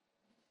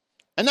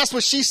 And that's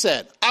what she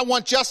said. I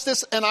want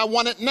justice and I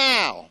want it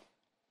now.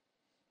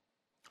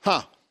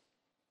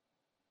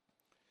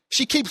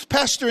 She keeps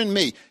pestering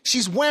me.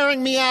 She's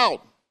wearing me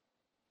out.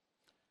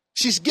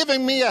 She's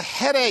giving me a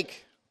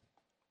headache.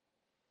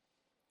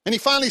 And he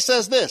finally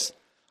says this,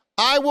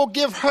 I will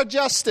give her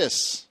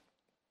justice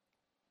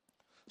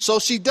so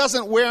she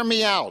doesn't wear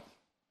me out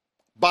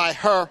by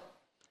her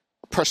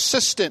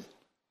persistent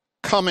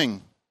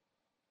coming.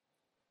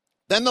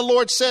 Then the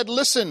Lord said,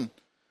 listen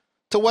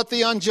to what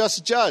the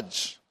unjust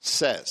judge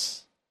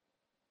says.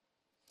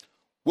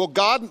 Will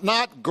God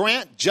not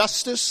grant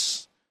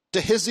justice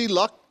to his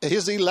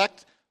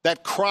elect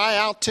that cry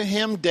out to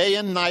him day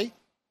and night?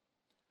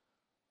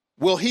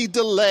 Will he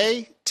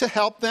delay to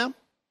help them?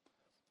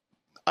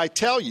 I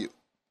tell you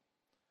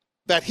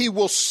that he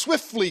will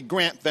swiftly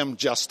grant them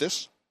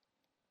justice.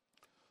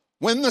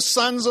 When the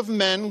sons of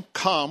men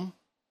come,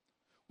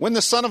 when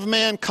the Son of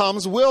Man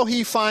comes, will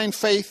he find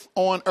faith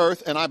on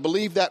earth? And I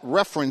believe that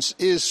reference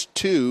is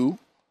to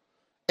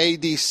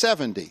AD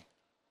 70.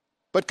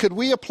 But could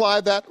we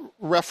apply that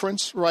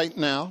reference right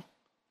now?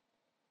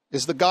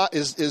 Is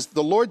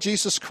the Lord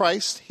Jesus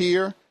Christ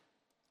here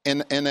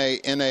in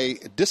a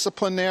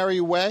disciplinary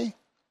way?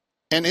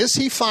 And is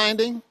he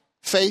finding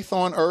faith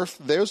on earth?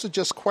 Those are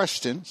just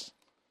questions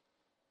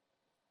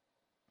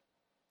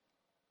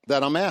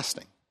that I'm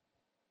asking.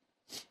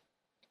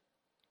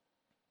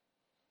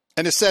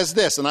 And it says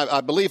this, and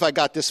I believe I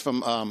got this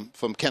from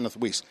Kenneth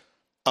Weiss.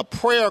 A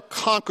prayer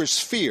conquers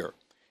fear.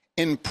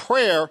 In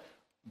prayer,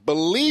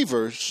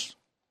 believers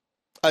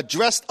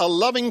addressed a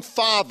loving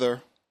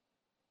Father,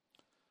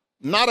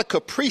 not a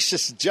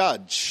capricious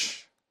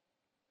judge.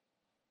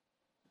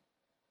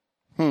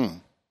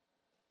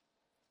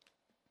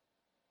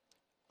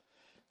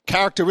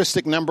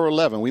 Characteristic number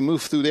 11. We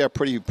move through there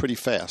pretty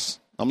fast.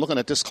 I'm looking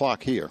at this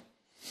clock here.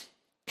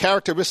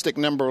 Characteristic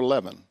number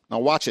 11. Now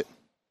watch it.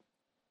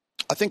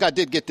 I think I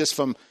did get this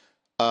from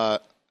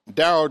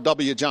Darrell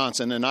W.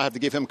 Johnson, and I have to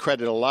give him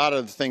credit. A lot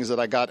of the things that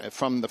I got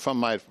from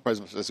my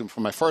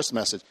first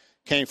message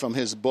came from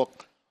his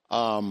book,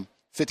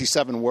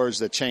 57 Words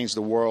That Changed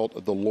the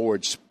World, The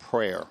Lord's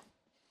Prayer.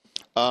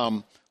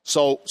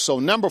 So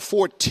number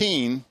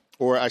 14,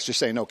 or I should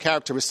say, no,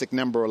 characteristic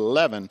number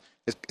 11,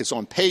 it's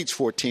on page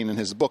 14 in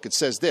his book. It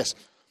says this,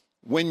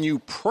 when we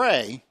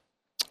pray,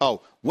 the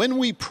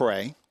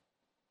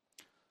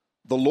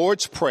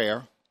Lord's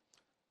Prayer,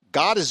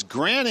 God is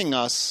granting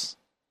us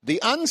the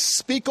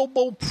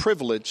unspeakable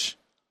privilege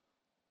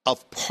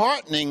of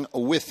partnering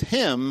with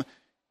him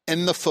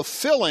in the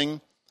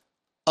fulfilling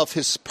of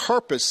his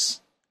purpose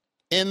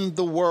in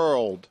the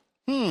world.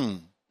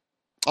 I'll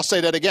say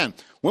that again.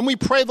 When we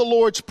pray the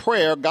Lord's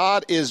Prayer,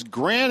 God is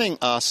granting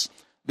us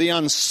the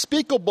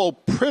unspeakable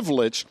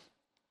privilege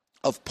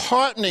of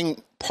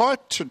partnering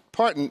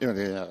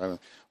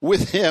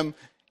with him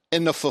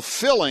in the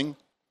fulfilling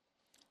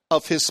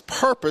of his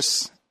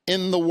purpose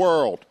in the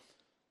world.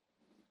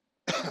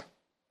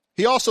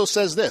 He also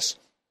says this: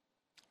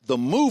 the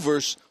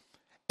movers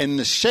and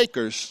the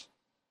shakers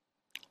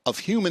of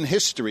human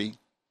history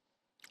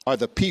are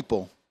the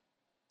people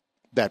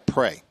that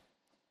pray.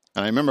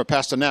 And I remember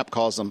Pastor Knapp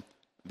calls them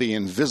the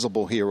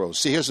invisible heroes.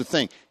 See, here's the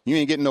thing. You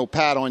ain't getting no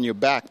pat on your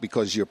back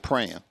because you're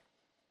praying.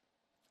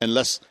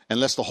 Unless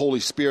the Holy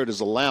Spirit is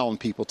allowing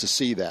people to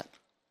see that.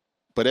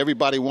 But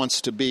everybody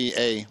wants to be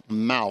a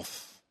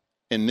mouth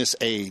in this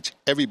age.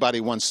 Everybody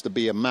wants to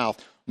be a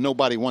mouth.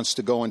 Nobody wants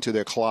to go into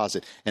their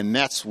closet. And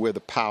that's where the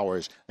power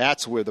is.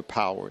 That's where the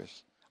power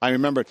is. I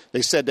remember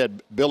they said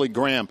that Billy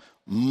Graham,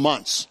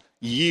 months,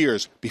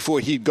 years before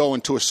he'd go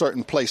into a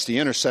certain place, the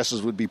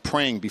intercessors would be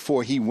praying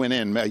before he went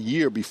in, a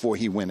year before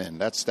he went in.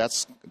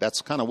 That's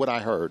kind of what I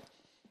heard.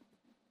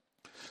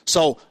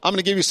 So I'm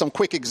going to give you some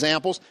quick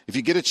examples. If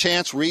you get a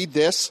chance, read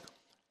this.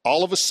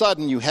 All of a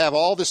sudden, you have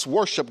all this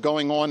worship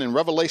going on in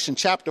Revelation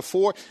chapter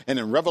 4 and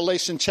in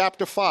Revelation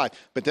chapter 5.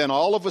 But then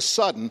all of a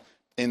sudden,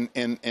 in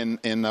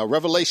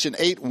Revelation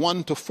 8,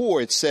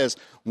 1-4, it says,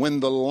 when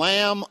the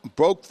Lamb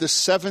broke the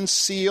seventh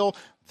seal,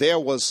 there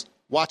was,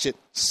 watch it,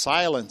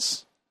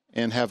 silence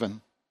in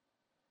heaven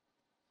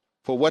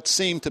for what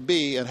seemed to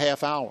be a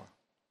half hour.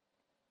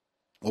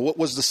 Well, what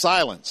was the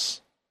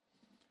silence?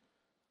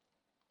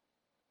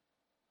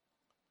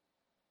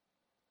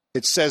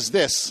 It says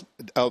this,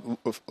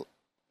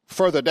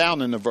 further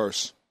down in the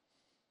verse: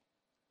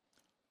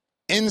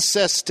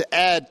 incense to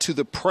add to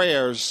the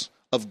prayers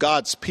of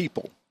God's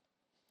people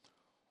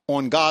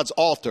on God's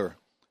altar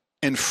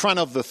in front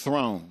of the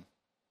throne.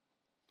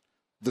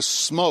 The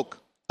smoke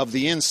of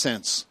the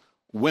incense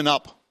went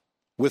up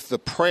with the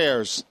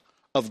prayers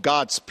of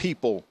God's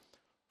people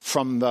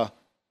from the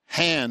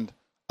hand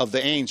of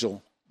the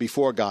angel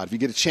before God. If you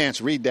get a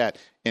chance, read that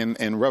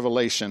in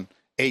Revelation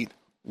 8,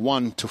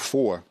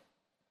 1-4.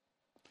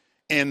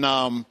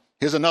 And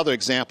here's another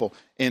example.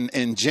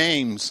 In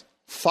James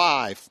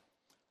 5,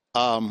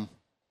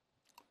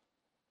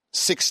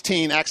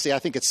 16, actually I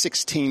think it's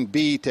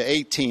 16b to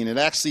 18, it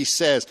actually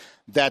says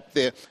that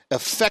the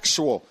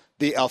effectual,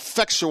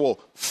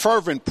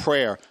 fervent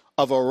prayer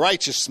of a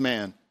righteous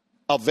man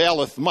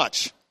availeth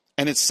much.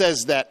 And it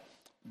says that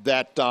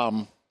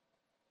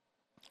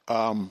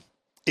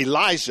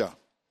Elijah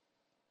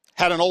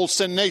had an old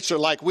sin nature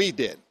like we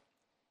did.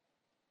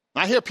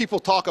 I hear people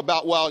talk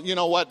about, well, you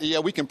know what, yeah,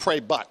 we can pray,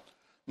 but.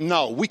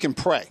 No, we can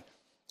pray.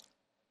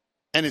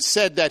 And it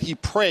said that he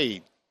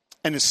prayed,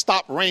 and it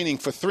stopped raining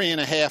for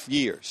 3.5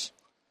 years.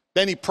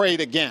 Then he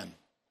prayed again,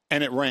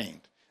 and it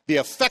rained. The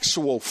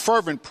effectual,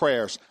 fervent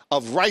prayers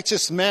of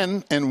righteous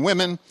men and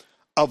women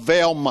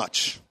avail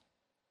much.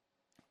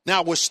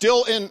 Now, we're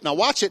still in, now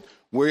watch it,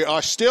 we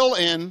are still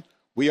in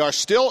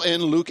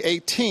Luke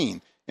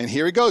 18. And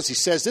here he goes. He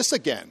says this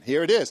again.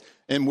 Here it is.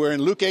 And we're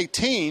in Luke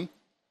 18.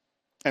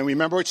 And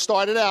remember, it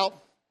started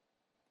out,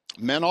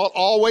 men ought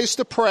always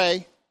to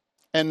pray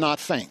and not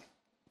faint.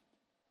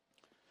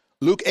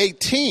 Luke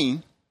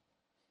 18,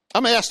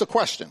 I'm going to ask the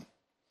question.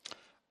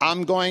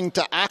 I'm going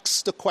to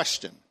ask the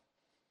question.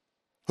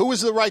 Who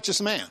is the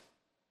righteous man?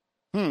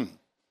 And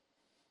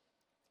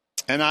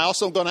I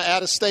also am going to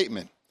add a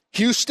statement.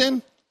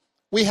 Houston,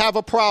 we have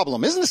a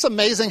problem. Isn't this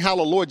amazing how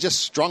the Lord just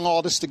strung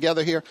all this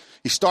together here?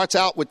 He starts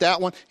out with that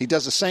one. He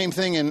does the same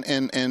thing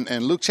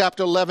in Luke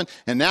chapter 11.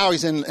 And now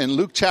he's in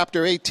Luke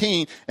chapter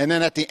 18. And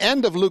then at the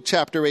end of Luke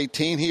chapter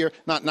 18 here,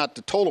 not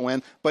the total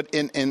end, but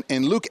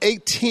in Luke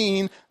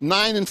 18,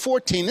 9 and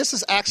 14, this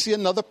is actually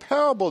another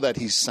parable that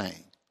he's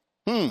saying.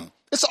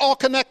 It's all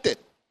connected.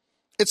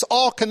 It's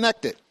all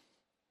connected.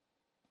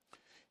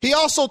 He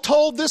also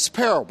told this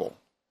parable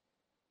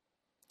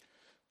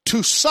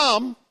to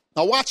some.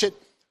 Now watch it.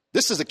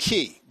 This is a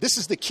key. This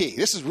is the key.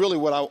 This is really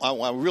what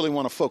I really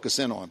want to focus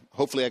in on.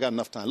 Hopefully I got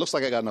enough time. Looks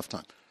like I got enough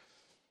time.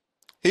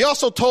 He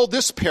also told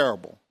this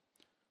parable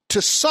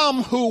to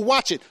some who,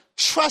 watch it,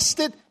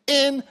 trusted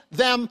in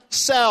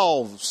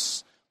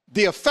themselves.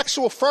 The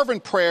effectual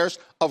fervent prayers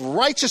of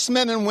righteous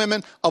men and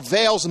women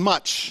avails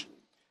much.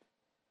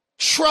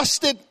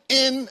 Trusted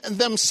in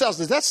themselves.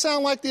 Does that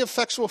sound like the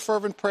effectual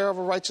fervent prayer of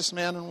a righteous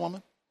man and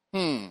woman?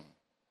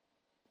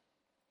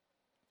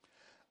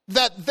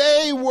 That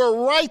they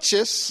were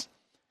righteous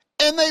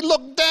and they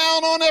looked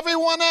down on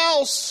everyone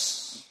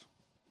else.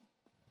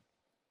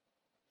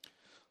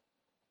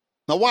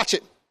 Now watch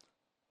it.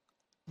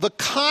 The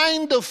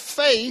kind of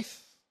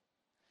faith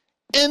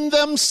in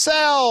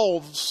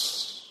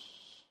themselves.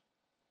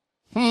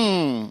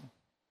 The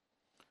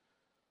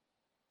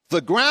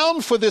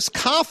ground for this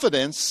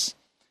confidence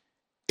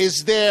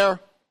is their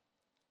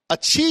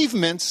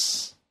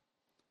achievements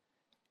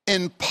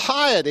in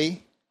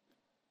piety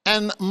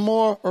and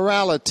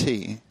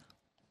morality.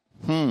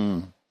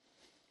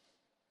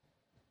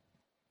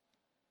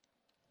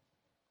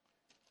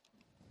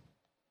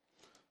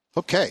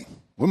 Okay,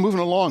 we're moving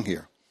along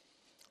here.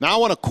 Now I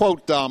want to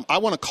quote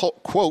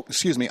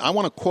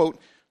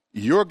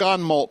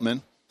Jurgen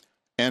Moltmann.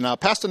 And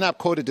Pastor Knapp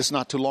quoted this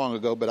not too long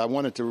ago, but I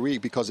wanted to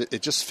read because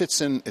it just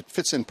fits in. It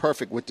fits in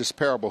perfect with this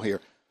parable here.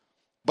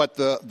 But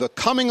the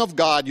coming of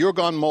God,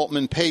 Jurgen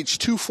Moltmann, page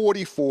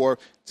 244.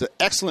 It's an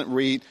excellent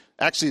read.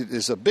 Actually,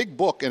 it's a big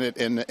book, and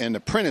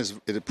the print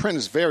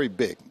is very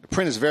big. The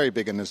print is very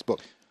big in this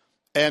book,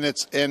 and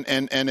it's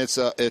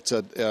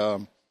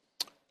a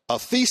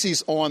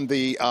thesis on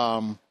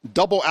the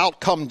double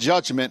outcome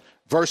judgment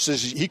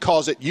versus, he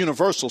calls it,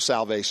 universal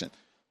salvation.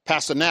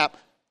 Pastor Knapp,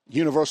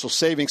 universal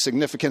saving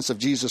significance of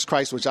Jesus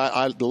Christ, which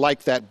I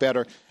like that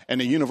better, and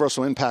the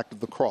universal impact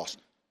of the cross.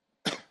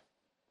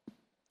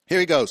 Here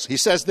he goes. He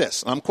says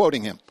this, I'm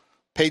quoting him,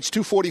 page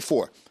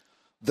 244.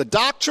 The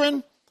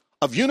doctrine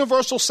of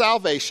universal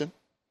salvation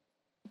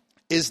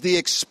is the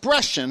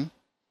expression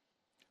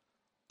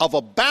of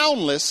a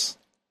boundless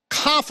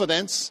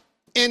confidence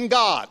in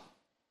God.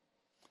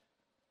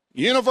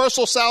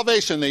 Universal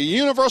salvation, the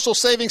universal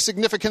saving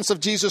significance of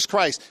Jesus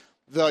Christ,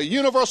 the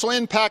universal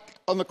impact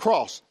on the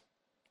cross,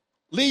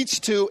 leads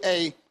to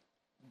a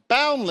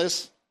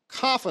boundless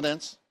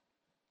confidence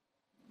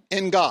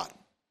in God.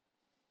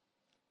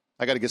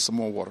 I got to get some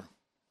more water.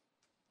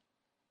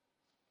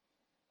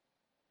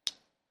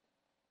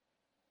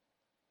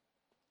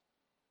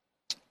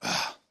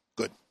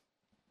 Good.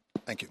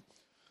 Thank you.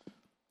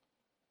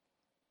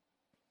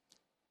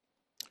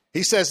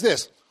 He says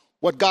this,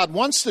 what God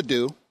wants to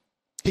do,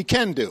 he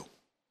can do,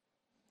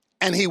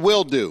 and he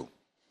will do.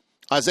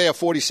 Isaiah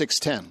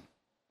 46:10.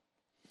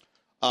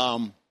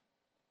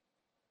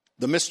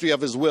 The mystery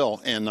of his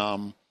will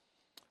in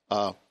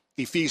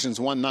Ephesians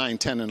 1:9,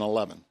 10, and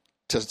 11.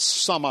 To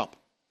sum up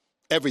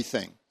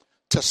everything.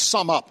 To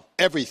sum up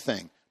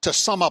everything. To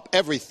sum up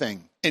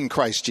everything in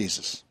Christ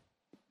Jesus.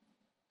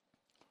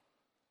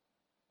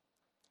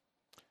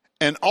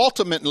 And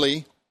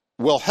ultimately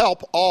will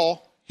help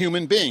all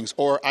human beings,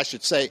 or I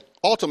should say,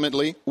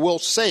 ultimately will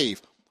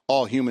save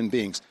all human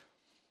beings.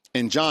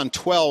 In John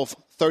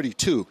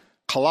 12:32,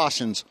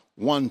 Colossians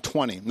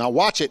 1:20. Now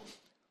watch it.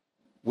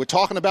 We're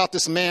talking about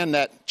this man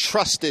that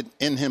trusted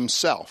in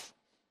himself.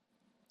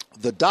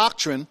 The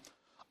doctrine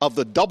of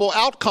the double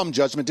outcome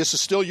judgment, this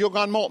is still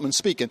Jurgen Moltmann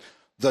speaking,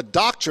 the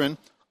doctrine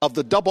of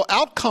the double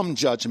outcome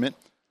judgment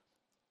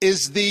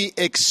is the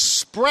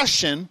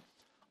expression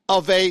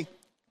of a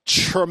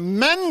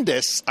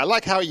tremendous, I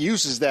like how he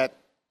uses that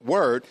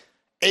word,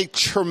 a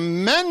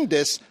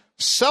tremendous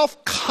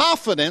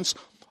self-confidence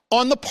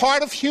on the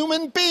part of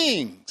human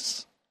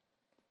beings.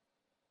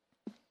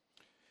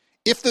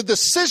 If the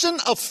decision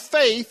of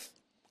faith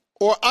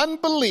or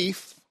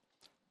unbelief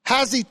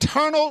has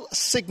eternal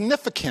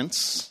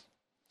significance,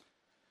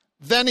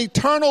 then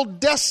eternal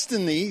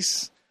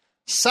destinies,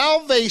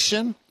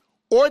 salvation,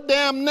 or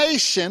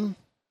damnation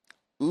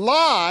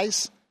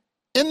lies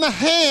in the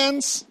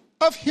hands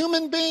of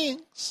human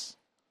beings.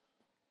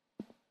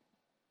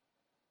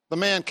 The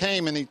man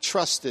came and he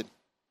trusted.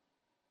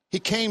 He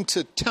came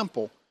to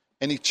temple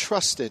and he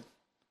trusted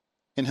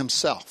in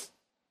himself.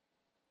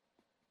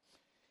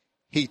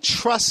 He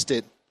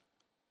trusted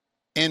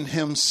in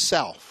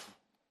himself.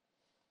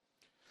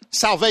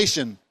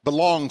 Salvation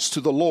belongs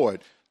to the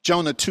Lord.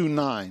 Jonah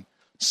 2:9,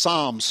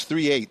 Psalms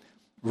 3:8,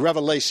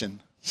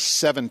 Revelation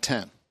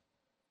 7:10.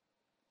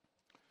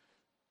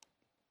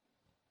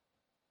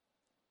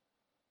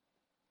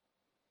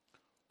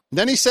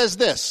 Then he says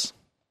this.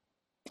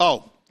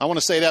 Oh, I want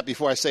to say that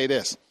before I say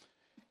this.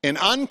 An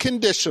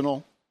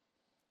unconditional,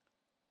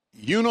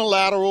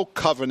 unilateral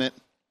covenant,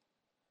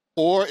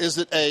 or is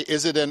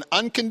it an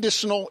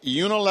unconditional,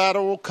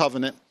 unilateral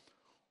covenant,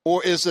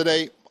 or is it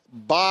a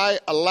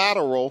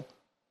bilateral,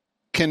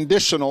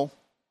 conditional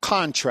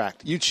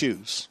contract? You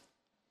choose.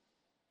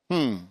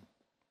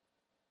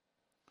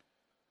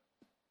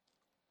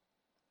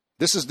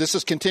 This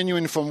is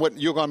continuing from what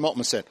Jurgen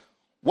Moltmann said.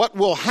 What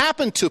will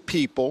happen to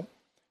people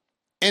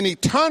in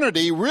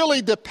eternity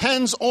really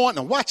depends on,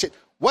 and watch it,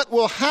 what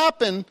will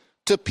happen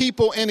to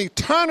people in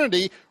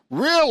eternity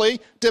really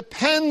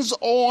depends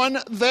on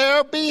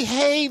their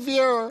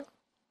behavior.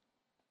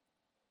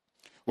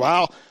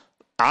 Well,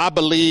 I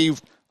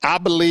believed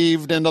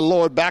in the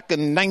Lord back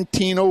in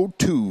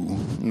 1902,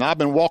 and I've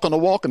been walking the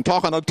walk and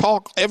talking the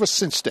talk ever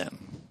since then.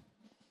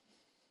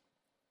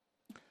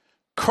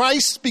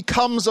 Christ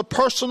becomes a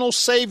personal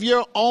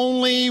Savior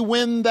only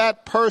when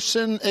that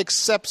person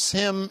accepts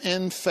him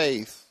in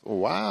faith.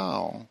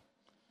 Wow.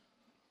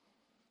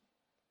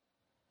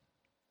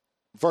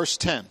 Verse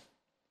 10,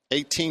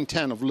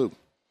 18:10 of Luke.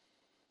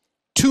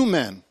 2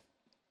 men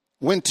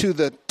went to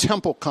the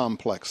temple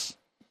complex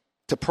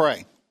to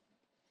pray.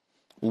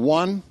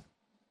 One,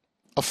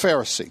 a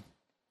Pharisee.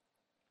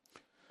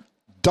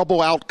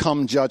 Double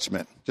outcome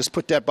judgment. Just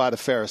put that by the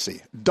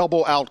Pharisee.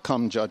 Double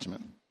outcome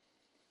judgment.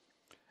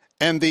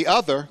 And the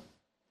other,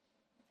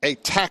 a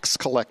tax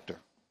collector.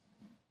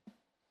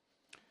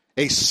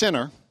 A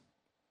sinner.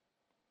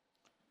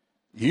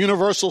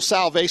 Universal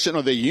salvation,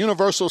 or the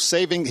universal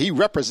saving, he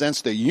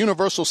represents the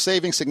universal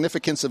saving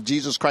significance of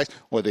Jesus Christ,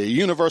 or the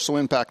universal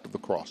impact of the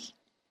cross.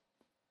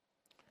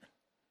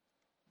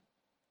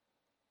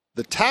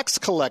 The tax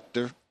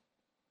collector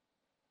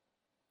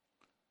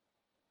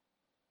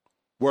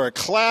were a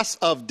class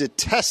of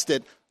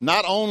detested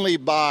not only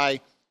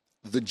by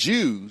the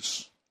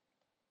Jews,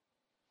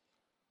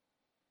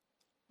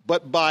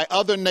 but by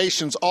other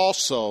nations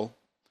also,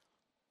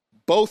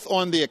 both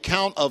on the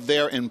account of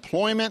their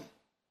employment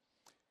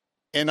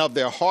and of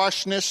their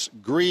harshness,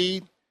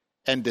 greed,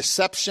 and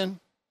deception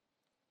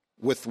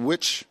with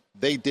which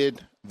they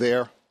did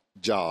their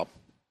job.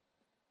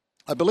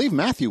 I believe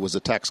Matthew was a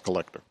tax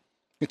collector.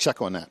 You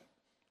check on that.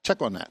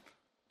 Check on that.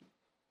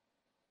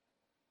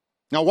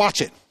 Now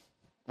watch it.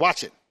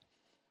 Watch it.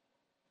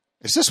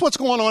 Is this what's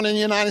going on in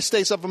the United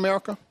States of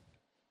America?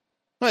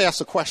 Let me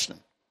ask a question.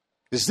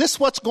 Is this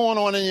what's going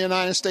on in the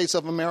United States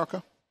of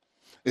America?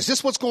 Is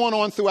this what's going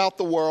on throughout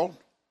the world?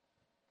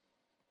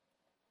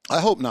 I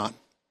hope not.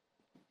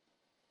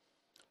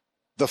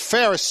 The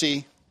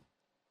Pharisee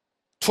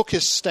took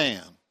his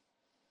stand.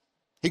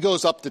 He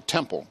goes up the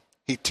temple.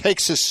 He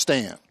takes his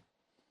stand.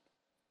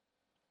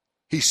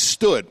 He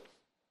stood.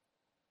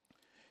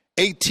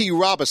 A.T.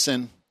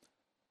 Robertson,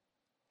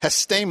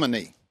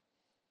 Hestamony.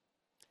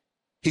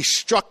 He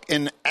struck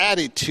an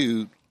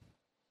attitude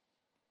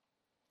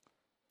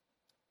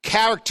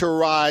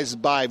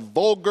characterized by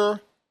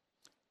vulgar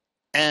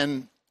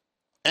and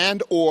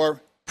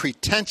or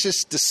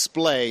pretentious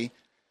display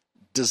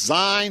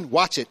designed,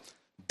 watch it,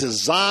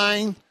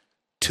 designed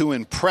to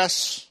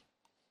impress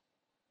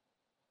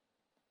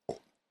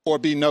or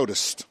be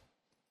noticed,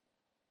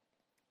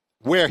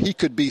 where he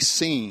could be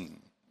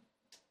seen.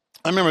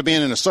 I remember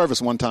being in a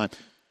service one time,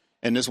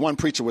 and this one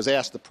preacher was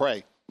asked to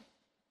pray.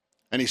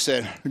 And he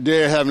said,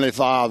 "Dear Heavenly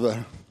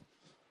Father,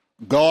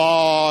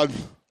 God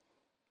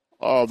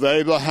of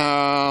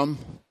Abraham,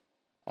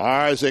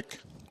 Isaac,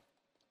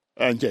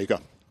 and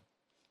Jacob,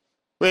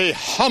 we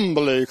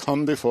humbly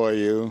come before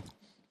you."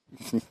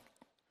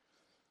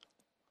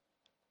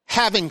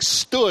 Having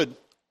stood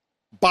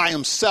by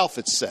himself,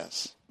 it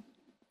says.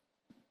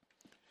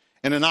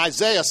 And in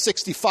Isaiah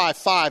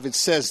 65:5, it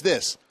says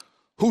this,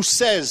 "Who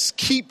says,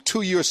 keep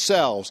to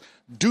yourselves,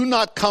 do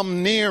not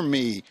come near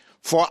me,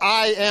 for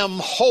I am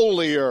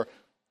holier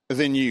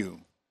than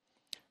you.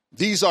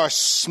 These are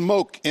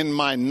smoke in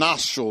my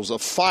nostrils, a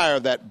fire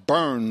that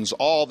burns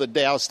all the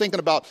day." I was thinking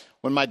about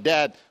when my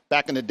dad,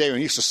 back in the day, when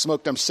he used to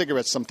smoke them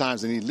cigarettes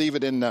sometimes, and he'd leave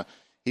it in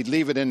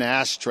the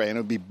ashtray, and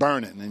it would be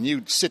burning, and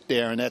you'd sit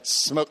there, and that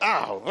smoke,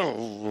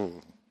 that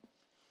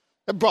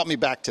brought me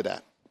back to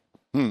that.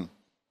 And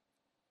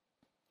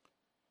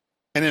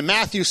in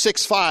Matthew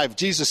 6:5,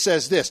 Jesus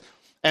says this,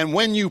 "And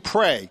when you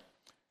pray,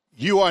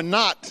 you are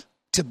not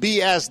to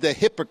be as the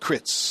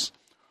hypocrites,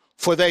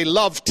 for they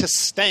love to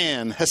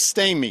stand,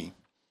 hestami,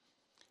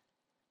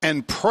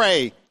 and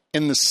pray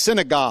in the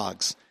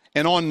synagogues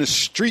and on the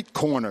street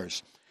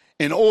corners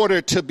in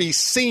order to be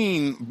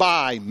seen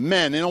by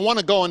men." They don't want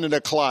to go into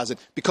the closet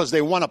because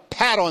they want a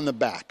pat on the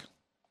back.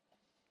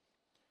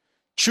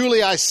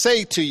 "Truly I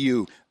say to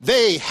you,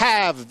 they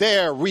have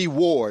their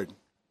reward."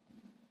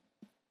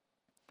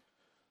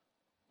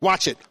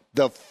 Watch it.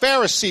 The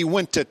Pharisee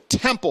went to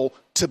temple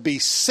to be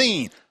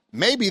seen.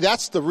 Maybe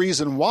that's the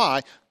reason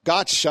why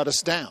God shut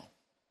us down.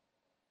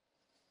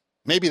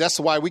 Maybe that's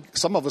why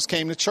some of us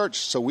came to church,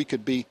 so we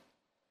could be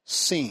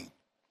seen,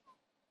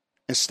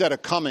 instead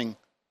of coming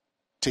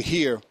to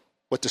hear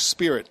what the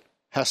Spirit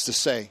has to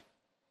say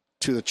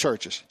to the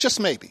churches. Just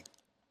maybe.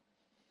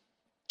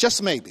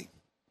 Just maybe.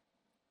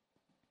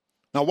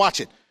 Now watch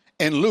it.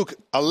 In Luke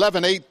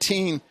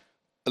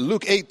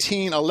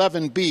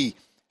 18:11b,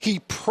 he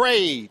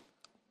prayed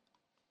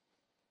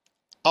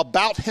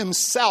about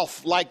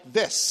himself like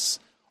this.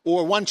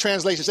 Or one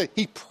translation said,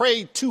 he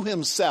prayed to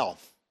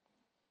himself.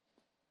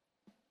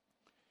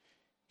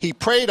 He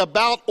prayed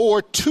about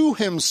or to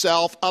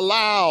himself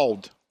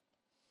aloud.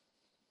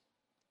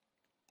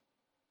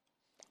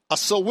 A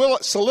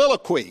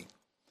soliloquy,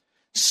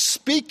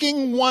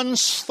 speaking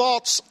one's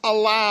thoughts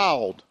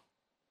aloud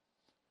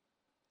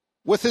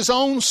with his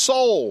own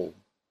soul.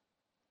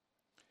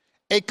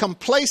 A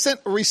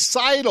complacent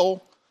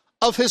recital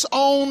of his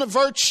own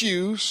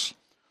virtues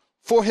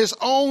for his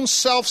own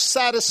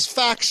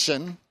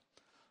self-satisfaction,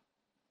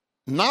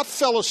 not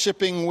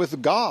fellowshipping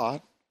with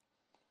God,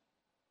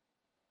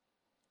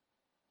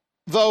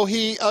 though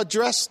he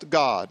addressed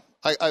God.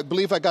 I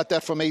believe I got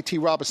that from A.T.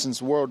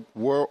 Robertson's word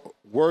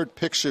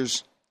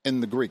pictures in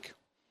the Greek.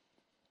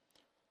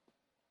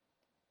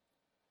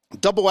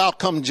 Double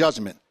outcome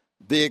judgment,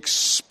 the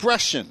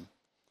expression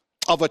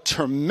of a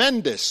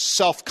tremendous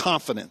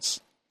self-confidence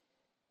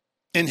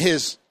in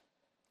his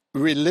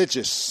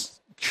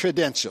religious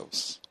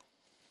credentials.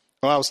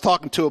 Well, I was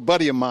talking to a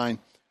buddy of mine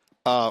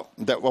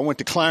that I went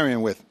to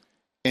Clarion with,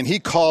 and he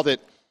called it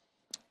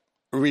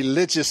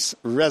religious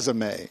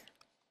resume.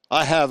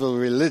 I have a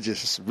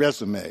religious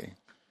resume.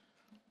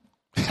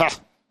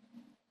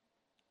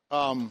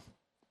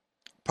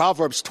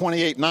 Proverbs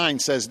 28:9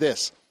 says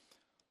this: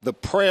 "The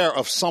prayer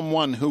of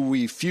someone who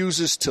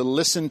refuses to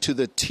listen to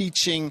the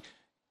teaching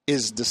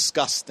is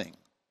disgusting."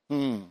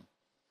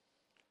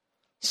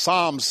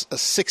 Psalms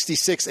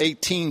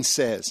 66:18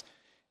 says,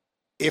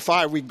 "If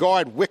I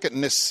regard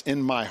wickedness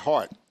in my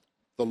heart,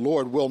 the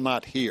Lord will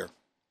not hear."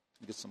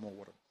 Get some more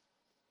water.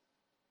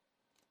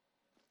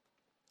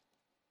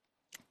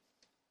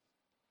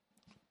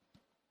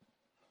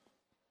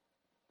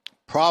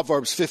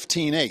 Proverbs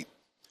 15:8.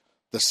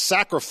 The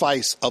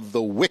sacrifice of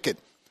the wicked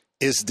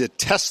is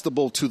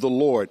detestable to the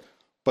Lord,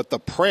 but the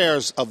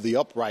prayers of the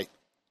upright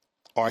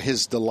are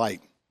his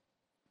delight.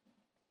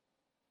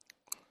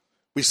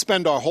 We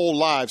spend our whole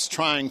lives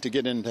trying to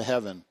get into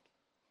heaven.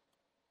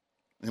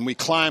 And we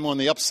climb on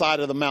the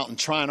upside of the mountain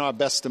trying our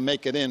best to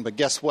make it in. But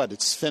guess what?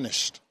 It's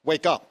finished.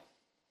 Wake up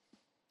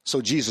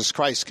so Jesus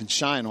Christ can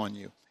shine on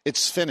you.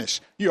 It's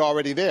finished. You're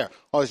already there.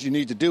 All you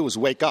need to do is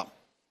wake up.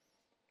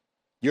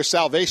 Your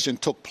salvation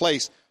took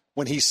place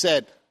when he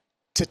said,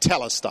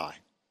 Tetelestai.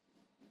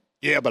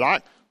 Yeah,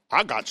 but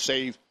I got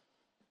saved.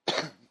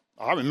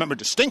 I remember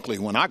distinctly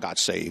when I got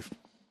saved.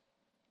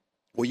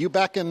 Were you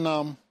back in,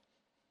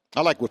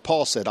 I like what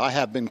Paul said, I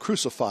have been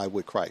crucified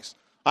with Christ.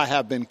 I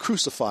have been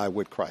crucified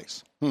with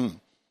Christ.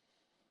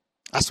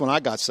 That's when I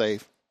got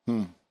saved.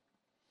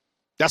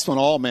 That's when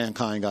all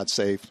mankind got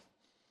saved.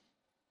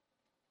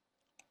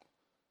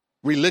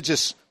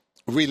 Religious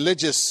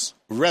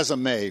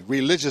resume,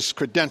 religious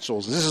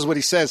credentials. This is what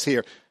he says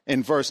here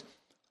in verse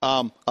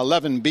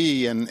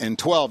 11b and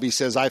 12. He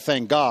says, I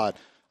thank God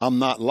I'm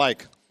not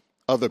like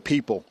other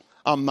people.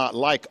 I'm not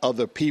like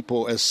other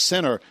people, a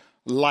sinner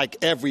like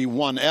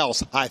everyone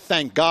else. I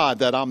thank God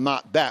that I'm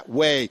not that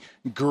way,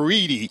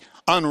 greedy,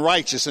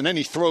 unrighteous. And then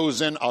he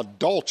throws in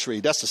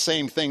adultery. That's the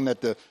same thing that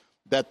the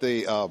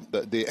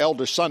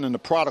elder son and the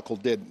prodigal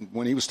did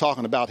when he was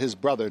talking about his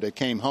brother that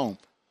came home.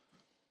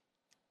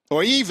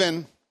 Or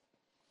even,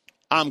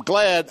 I'm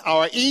glad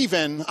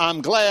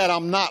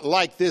I'm not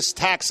like this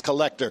tax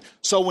collector.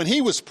 So when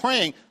he was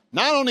praying,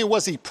 not only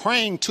was he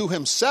praying to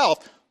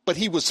himself, but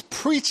he was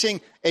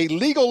preaching a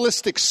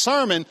legalistic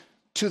sermon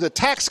to the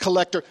tax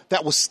collector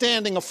that was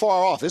standing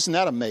afar off. Isn't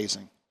that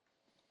amazing?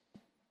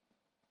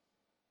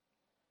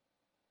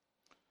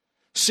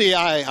 See,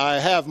 I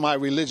have my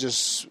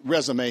religious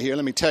resume here.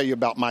 Let me tell you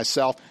about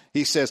myself.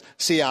 He says,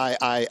 see,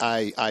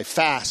 I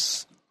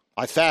fast.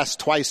 I fast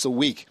twice a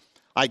week.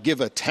 I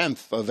give a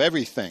tenth of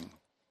everything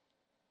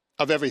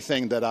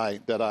that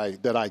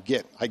I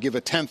get. I give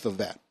a tenth of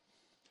that.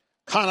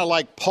 Kind of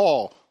like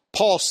Paul.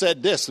 Paul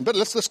said this, but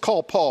let's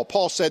call Paul.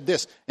 Paul said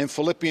this in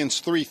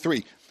Philippians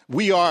 3:3.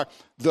 We are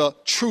the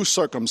true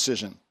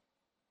circumcision.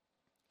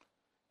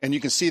 And you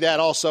can see that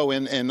also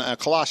in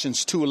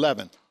Colossians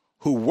 2:11,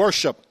 who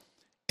worship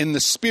in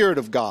the Spirit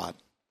of God.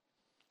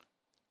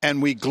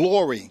 And we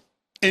glory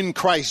in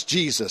Christ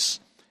Jesus.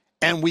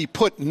 And we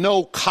put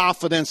no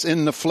confidence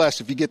in the flesh.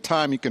 If you get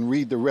time, you can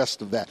read the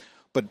rest of that.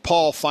 But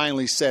Paul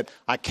finally said,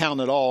 I count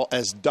it all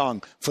as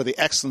dung for the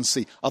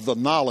excellency of the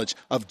knowledge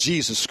of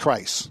Jesus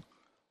Christ,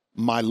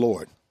 my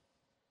Lord.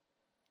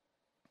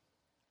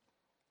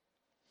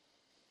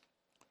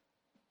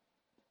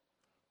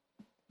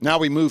 Now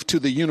we move to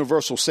the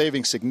universal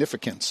saving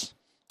significance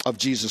of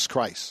Jesus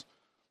Christ,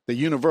 the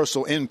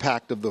universal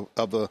impact of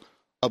the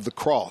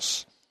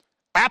cross.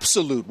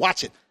 Absolute,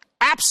 watch it,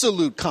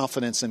 absolute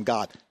confidence in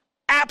God.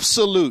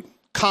 Absolute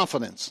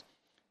confidence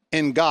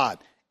in God.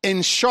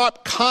 In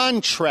sharp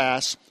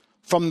contrast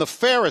from the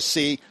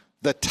Pharisee,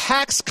 the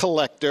tax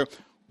collector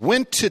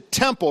went to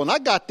temple. And I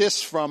got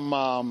this from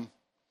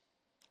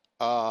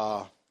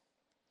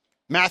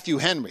Matthew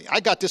Henry. I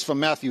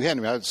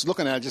was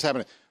looking at it, just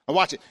happened to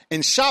watch it.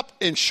 In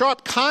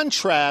sharp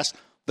contrast,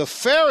 the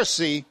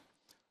Pharisee,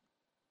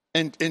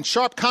 in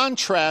sharp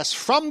contrast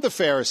from the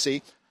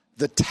Pharisee,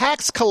 the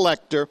tax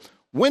collector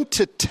went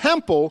to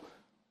temple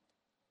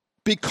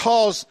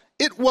because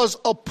it was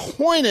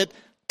appointed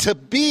to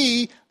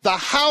be the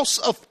house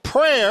of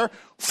prayer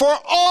for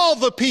all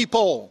the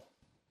people.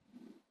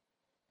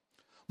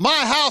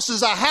 My house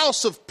is a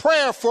house of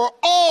prayer for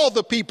all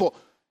the people.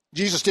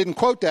 Jesus didn't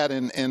quote that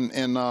in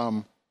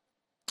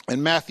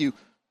Matthew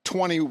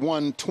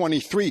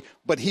 21:23,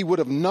 but he would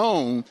have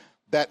known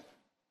that.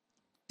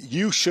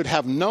 You should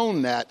have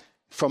known that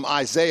from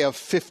Isaiah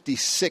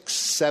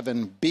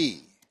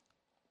 56:7b.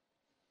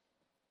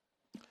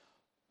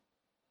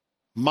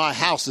 My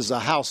house is a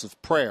house of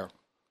prayer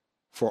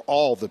for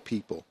all the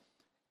people.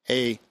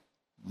 A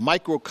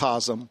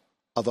microcosm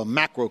of a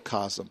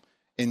macrocosm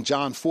in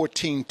John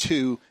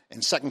 14:2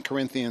 and 2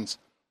 Corinthians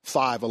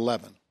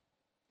 5:11.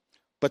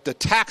 But the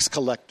tax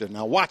collector,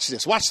 now watch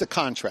this, watch the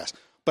contrast.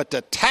 But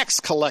the tax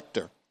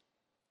collector,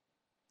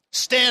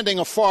 standing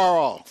afar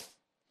off,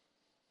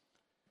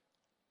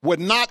 would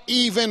not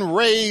even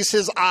raise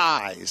his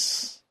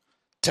eyes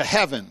to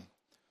heaven,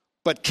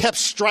 but kept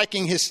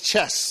striking his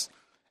chest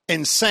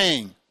and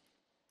saying,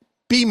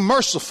 be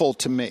merciful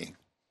to me.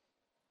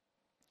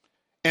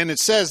 And it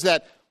says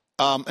that,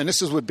 and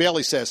this is what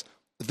Bailey says,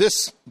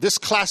 this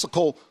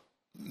classical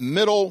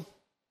Middle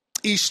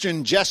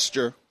Eastern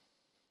gesture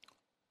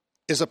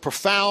is a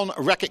profound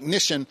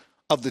recognition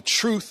of the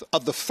truth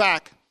of the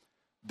fact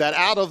that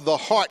out of the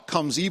heart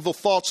comes evil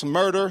thoughts,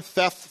 murder,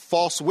 theft,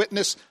 false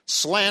witness,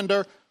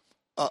 slander.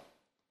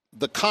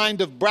 The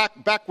kind of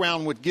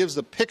background which gives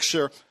the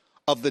picture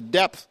of the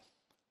depth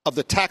of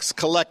the tax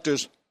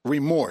collector's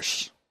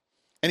remorse.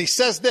 And he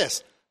says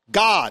this,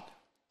 God,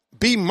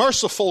 be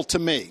merciful to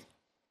me.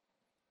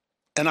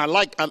 And I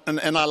like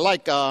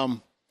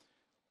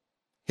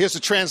Here's the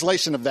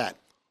translation of that.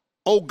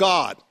 Oh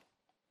God,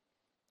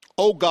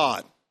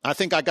 I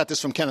think I got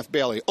this from Kenneth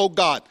Bailey. Oh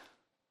God,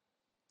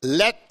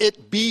 let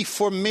it be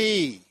for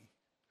me.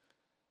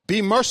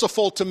 Be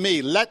merciful to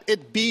me. Let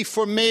it be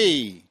for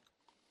me.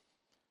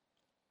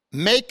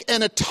 Make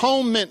an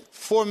atonement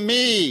for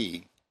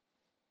me.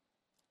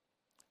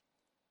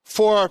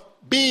 For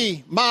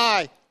be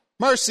my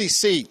mercy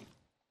seat.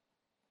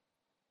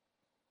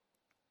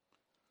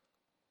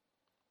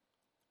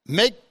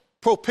 Make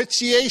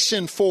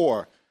propitiation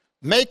for.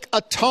 Make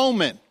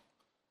atonement.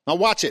 Now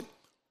watch it.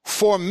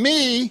 For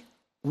me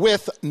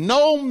with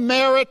no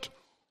merit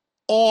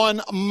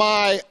on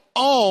my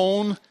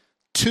own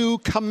to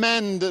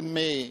commend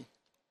me.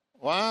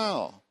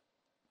 Wow.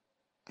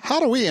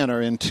 How do we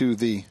enter into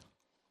the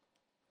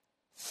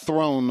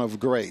throne of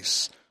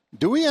grace?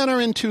 Do we enter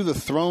into the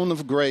throne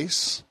of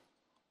grace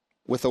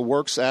with a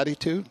works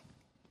attitude?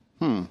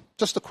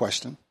 Just a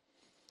question.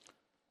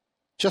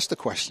 Just a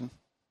question.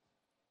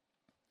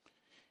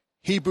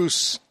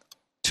 Hebrews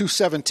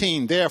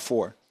 2:17,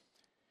 therefore,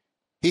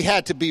 he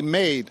had to be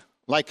made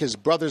like his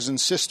brothers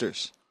and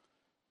sisters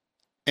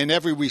in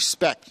every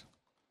respect,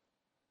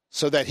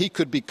 so that he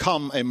could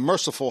become a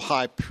merciful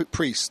high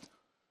priest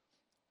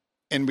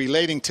in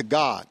relating to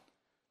God,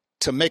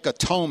 to make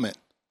atonement,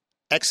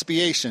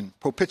 expiation,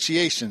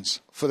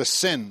 propitiations for the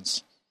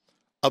sins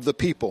of the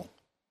people.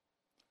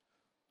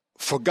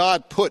 For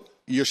God put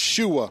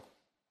Yeshua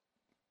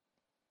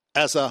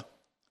as a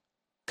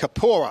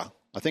kapora.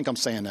 I think I'm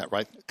saying that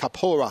right.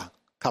 Kapora,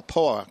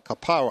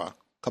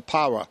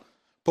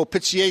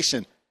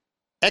 propitiation,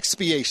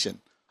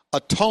 expiation,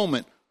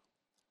 atonement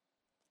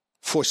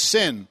for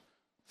sin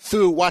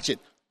through, watch it,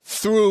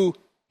 through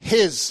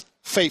his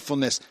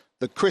faithfulness.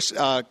 The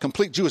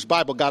Complete Jewish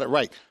Bible got it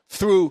right.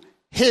 Through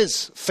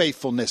his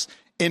faithfulness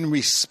in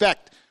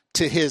respect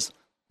to his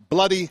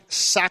bloody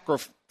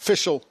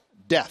sacrificial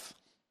death.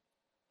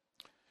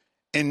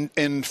 In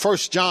 1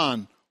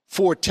 John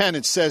 4:10,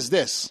 it says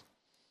this,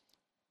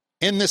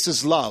 in this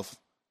is love,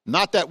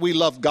 not that we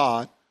love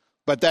God,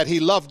 but that he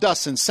loved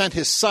us and sent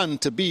his son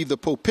to be the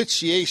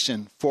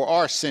propitiation for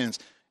our sins.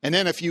 And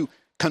then if you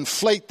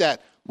conflate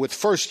that with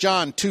 1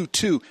 John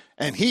 2:2,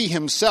 and he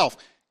himself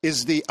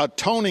is the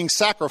atoning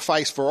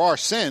sacrifice for our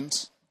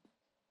sins,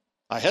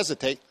 I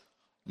hesitate,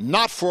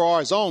 not for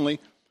ours only,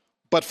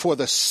 but for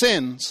the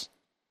sins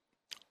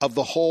of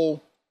the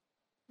whole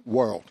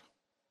world.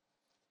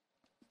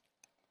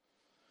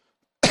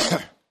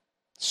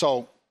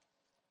 So,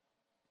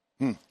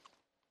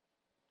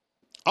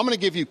 I'm going to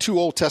give you two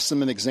Old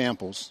Testament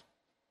examples.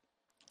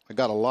 I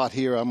got a lot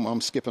here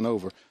I'm skipping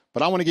over.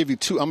 But I want to give you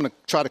two. I'm going to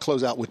try to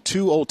close out with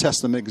two Old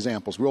Testament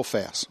examples real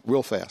fast.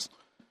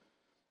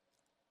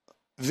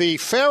 The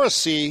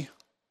Pharisee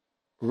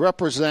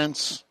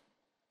represents,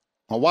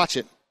 watch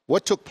it,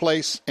 what took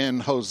place in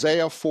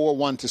Hosea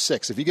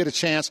 4:1-6. If you get a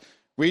chance,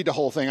 read the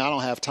whole thing. I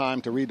don't have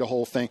time to read the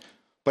whole thing.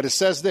 But it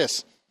says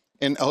this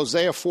in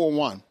Hosea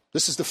 4:1.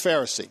 This is the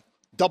Pharisee.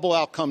 Double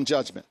outcome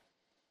judgment.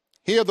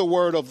 Hear the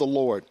word of the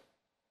Lord,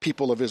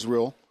 people of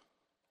Israel.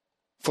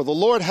 For the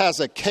Lord has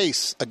a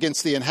case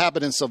against the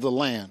inhabitants of the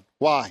land.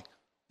 Why?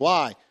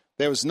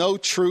 There is no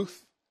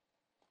truth,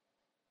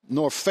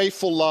 nor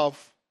faithful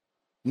love,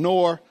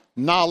 nor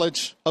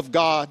knowledge of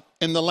God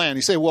in the land.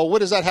 You say, well, what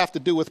does that have to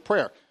do with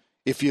prayer?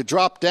 If you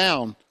drop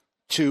down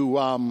to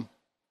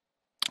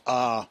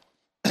Hosea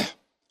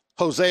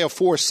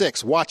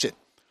 4:6, watch it.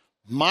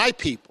 My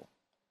people.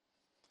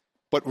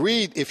 But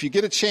read, if you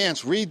get a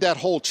chance, read that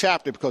whole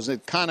chapter, because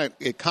it kind of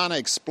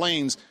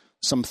explains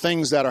some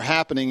things that are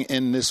happening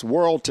in this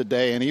world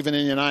today, and even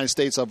in the United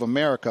States of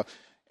America,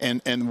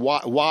 and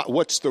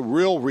what's the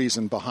real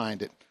reason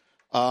behind it.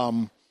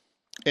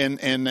 In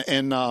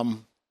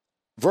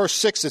verse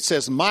 6, it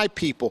says, my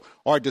people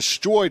are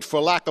destroyed for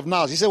lack of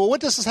knowledge. He said, well,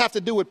 what does this have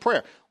to do with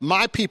prayer?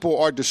 My people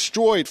are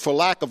destroyed for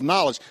lack of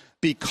knowledge.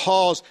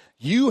 Because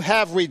you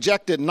have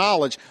rejected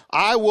knowledge,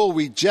 I will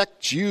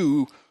reject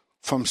you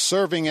from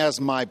serving as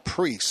my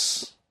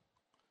priests.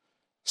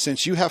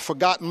 Since you have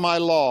forgotten my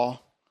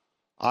law,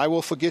 I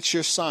will forget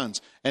your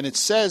sons. And it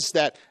says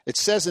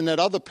in that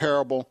other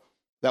parable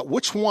that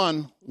which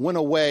one went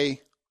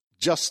away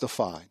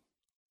justified?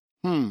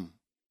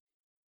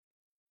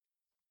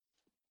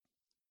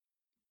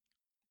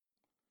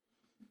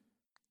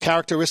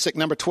 Characteristic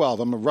number 12.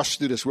 I'm going to rush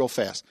through this real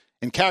fast.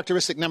 In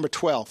characteristic number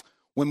 12,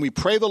 when we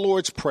pray the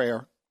Lord's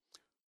Prayer,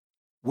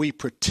 we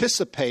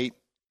participate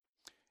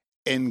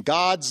in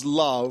God's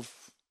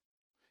love,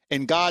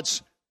 in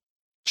God's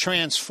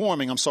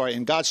transforming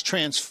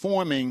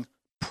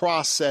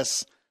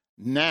process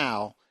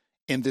now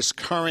in this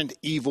current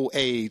evil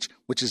age,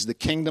 which is the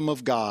kingdom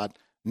of God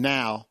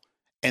now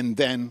and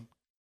then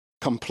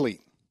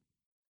complete.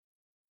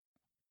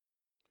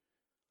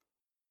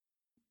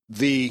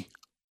 The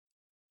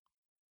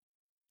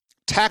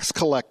tax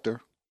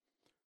collector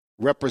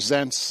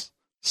represents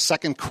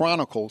 2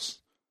 Chronicles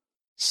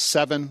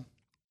 7,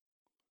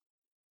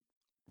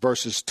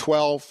 verses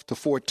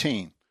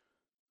 12-14.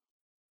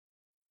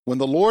 When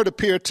the Lord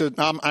appeared to,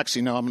 I'm going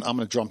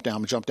to jump down.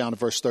 I'm going to jump down to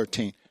verse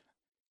 13.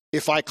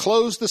 if I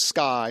close the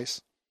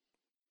skies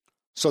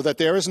so that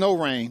there is no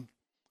rain,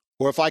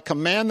 or if I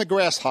command the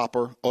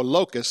grasshopper or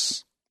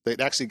locusts, they've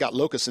actually got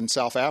locusts in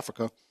South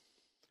Africa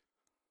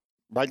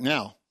right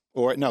now,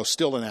 or no,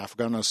 still in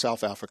Africa, I don't know,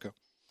 South Africa,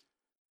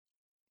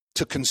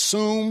 to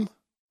consume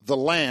the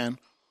land,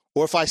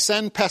 or if I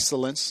send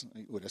pestilence,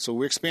 so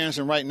we're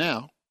experiencing right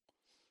now,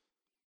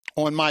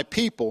 on my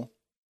people,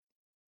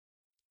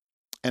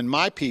 and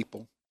my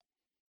people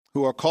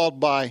who are called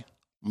by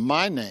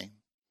my name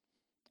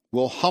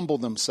will humble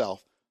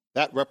themselves.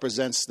 That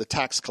represents the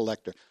tax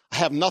collector. I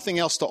have nothing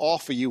else to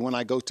offer you when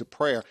I go to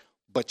prayer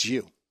but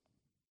you.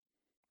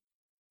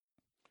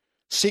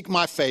 Seek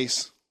my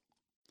face,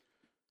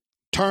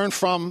 turn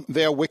from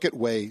their wicked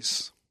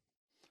ways.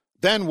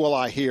 Then will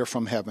I hear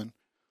from heaven,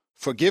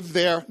 forgive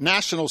their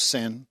national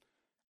sin,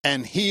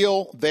 and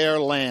heal their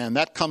land.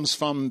 That comes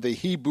from the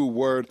Hebrew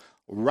word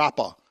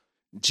Rapha,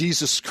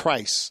 Jesus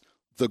Christ,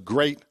 the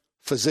great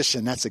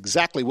physician. That's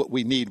exactly what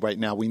we need right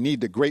now. We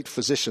need the great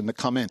physician to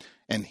come in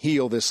and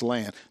heal this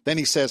land. Then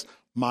he says,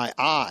 my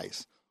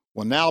eyes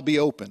will now be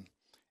open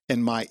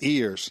and my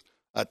ears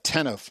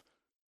attentive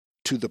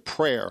to the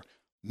prayer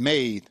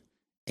made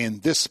in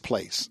this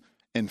place.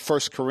 In 1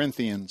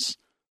 Corinthians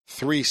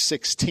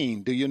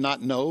 3:16, do you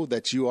not know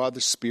that you are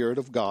the Spirit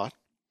of God,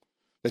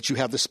 that you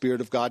have the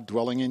Spirit of God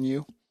dwelling in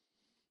you?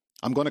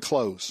 I'm going to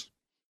close.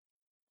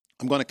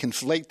 I'm going to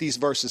conflate these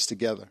verses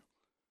together.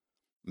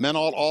 Men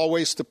ought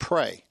always to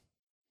pray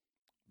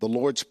the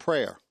Lord's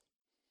Prayer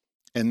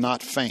and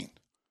not faint.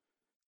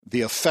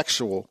 The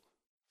effectual,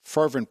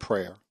 fervent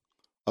prayer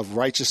of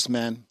righteous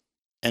men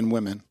and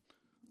women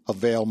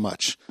avail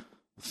much.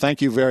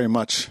 Thank you very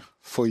much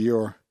for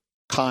your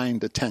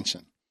kind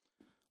attention.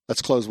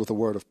 Let's close with a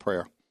word of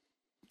prayer.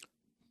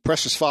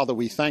 Precious Father,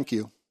 we thank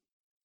you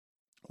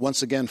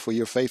once again for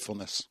your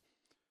faithfulness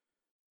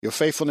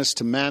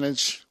to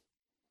manage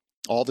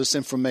all this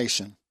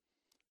information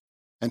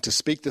and to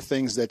speak the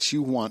things that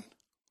you want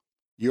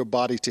your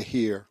body to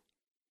hear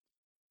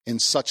in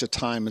such a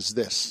time as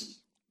this.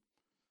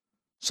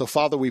 So,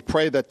 Father, we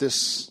pray that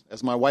this,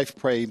 as my wife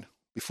prayed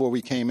before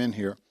we came in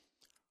here,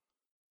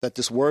 that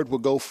this word will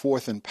go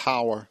forth in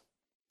power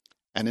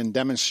and in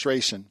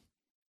demonstration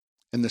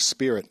in the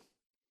Spirit,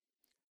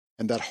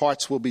 and that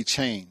hearts will be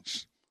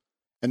changed.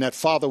 And that,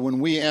 Father, when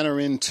we enter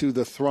into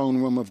the throne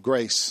room of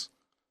grace,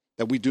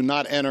 that we do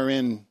not enter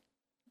in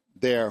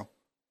there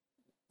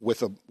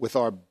with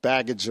our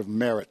baggage of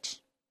merit.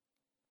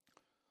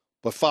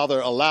 But, Father,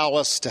 allow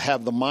us to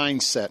have the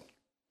mindset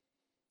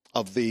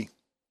of the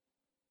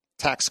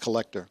tax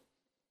collector,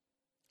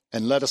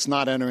 and let us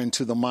not enter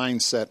into the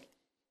mindset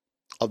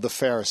of the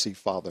Pharisee,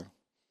 Father.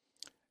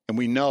 And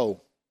we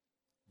know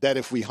that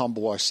if we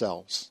humble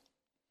ourselves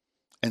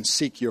and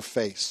seek your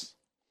face,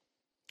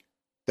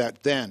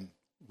 that then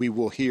we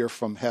will hear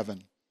from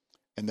heaven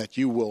and that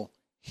you will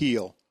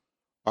heal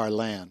our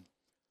land.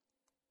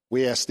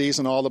 We ask these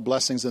and all the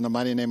blessings in the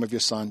mighty name of your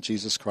Son,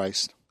 Jesus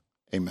Christ.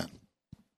 Amen.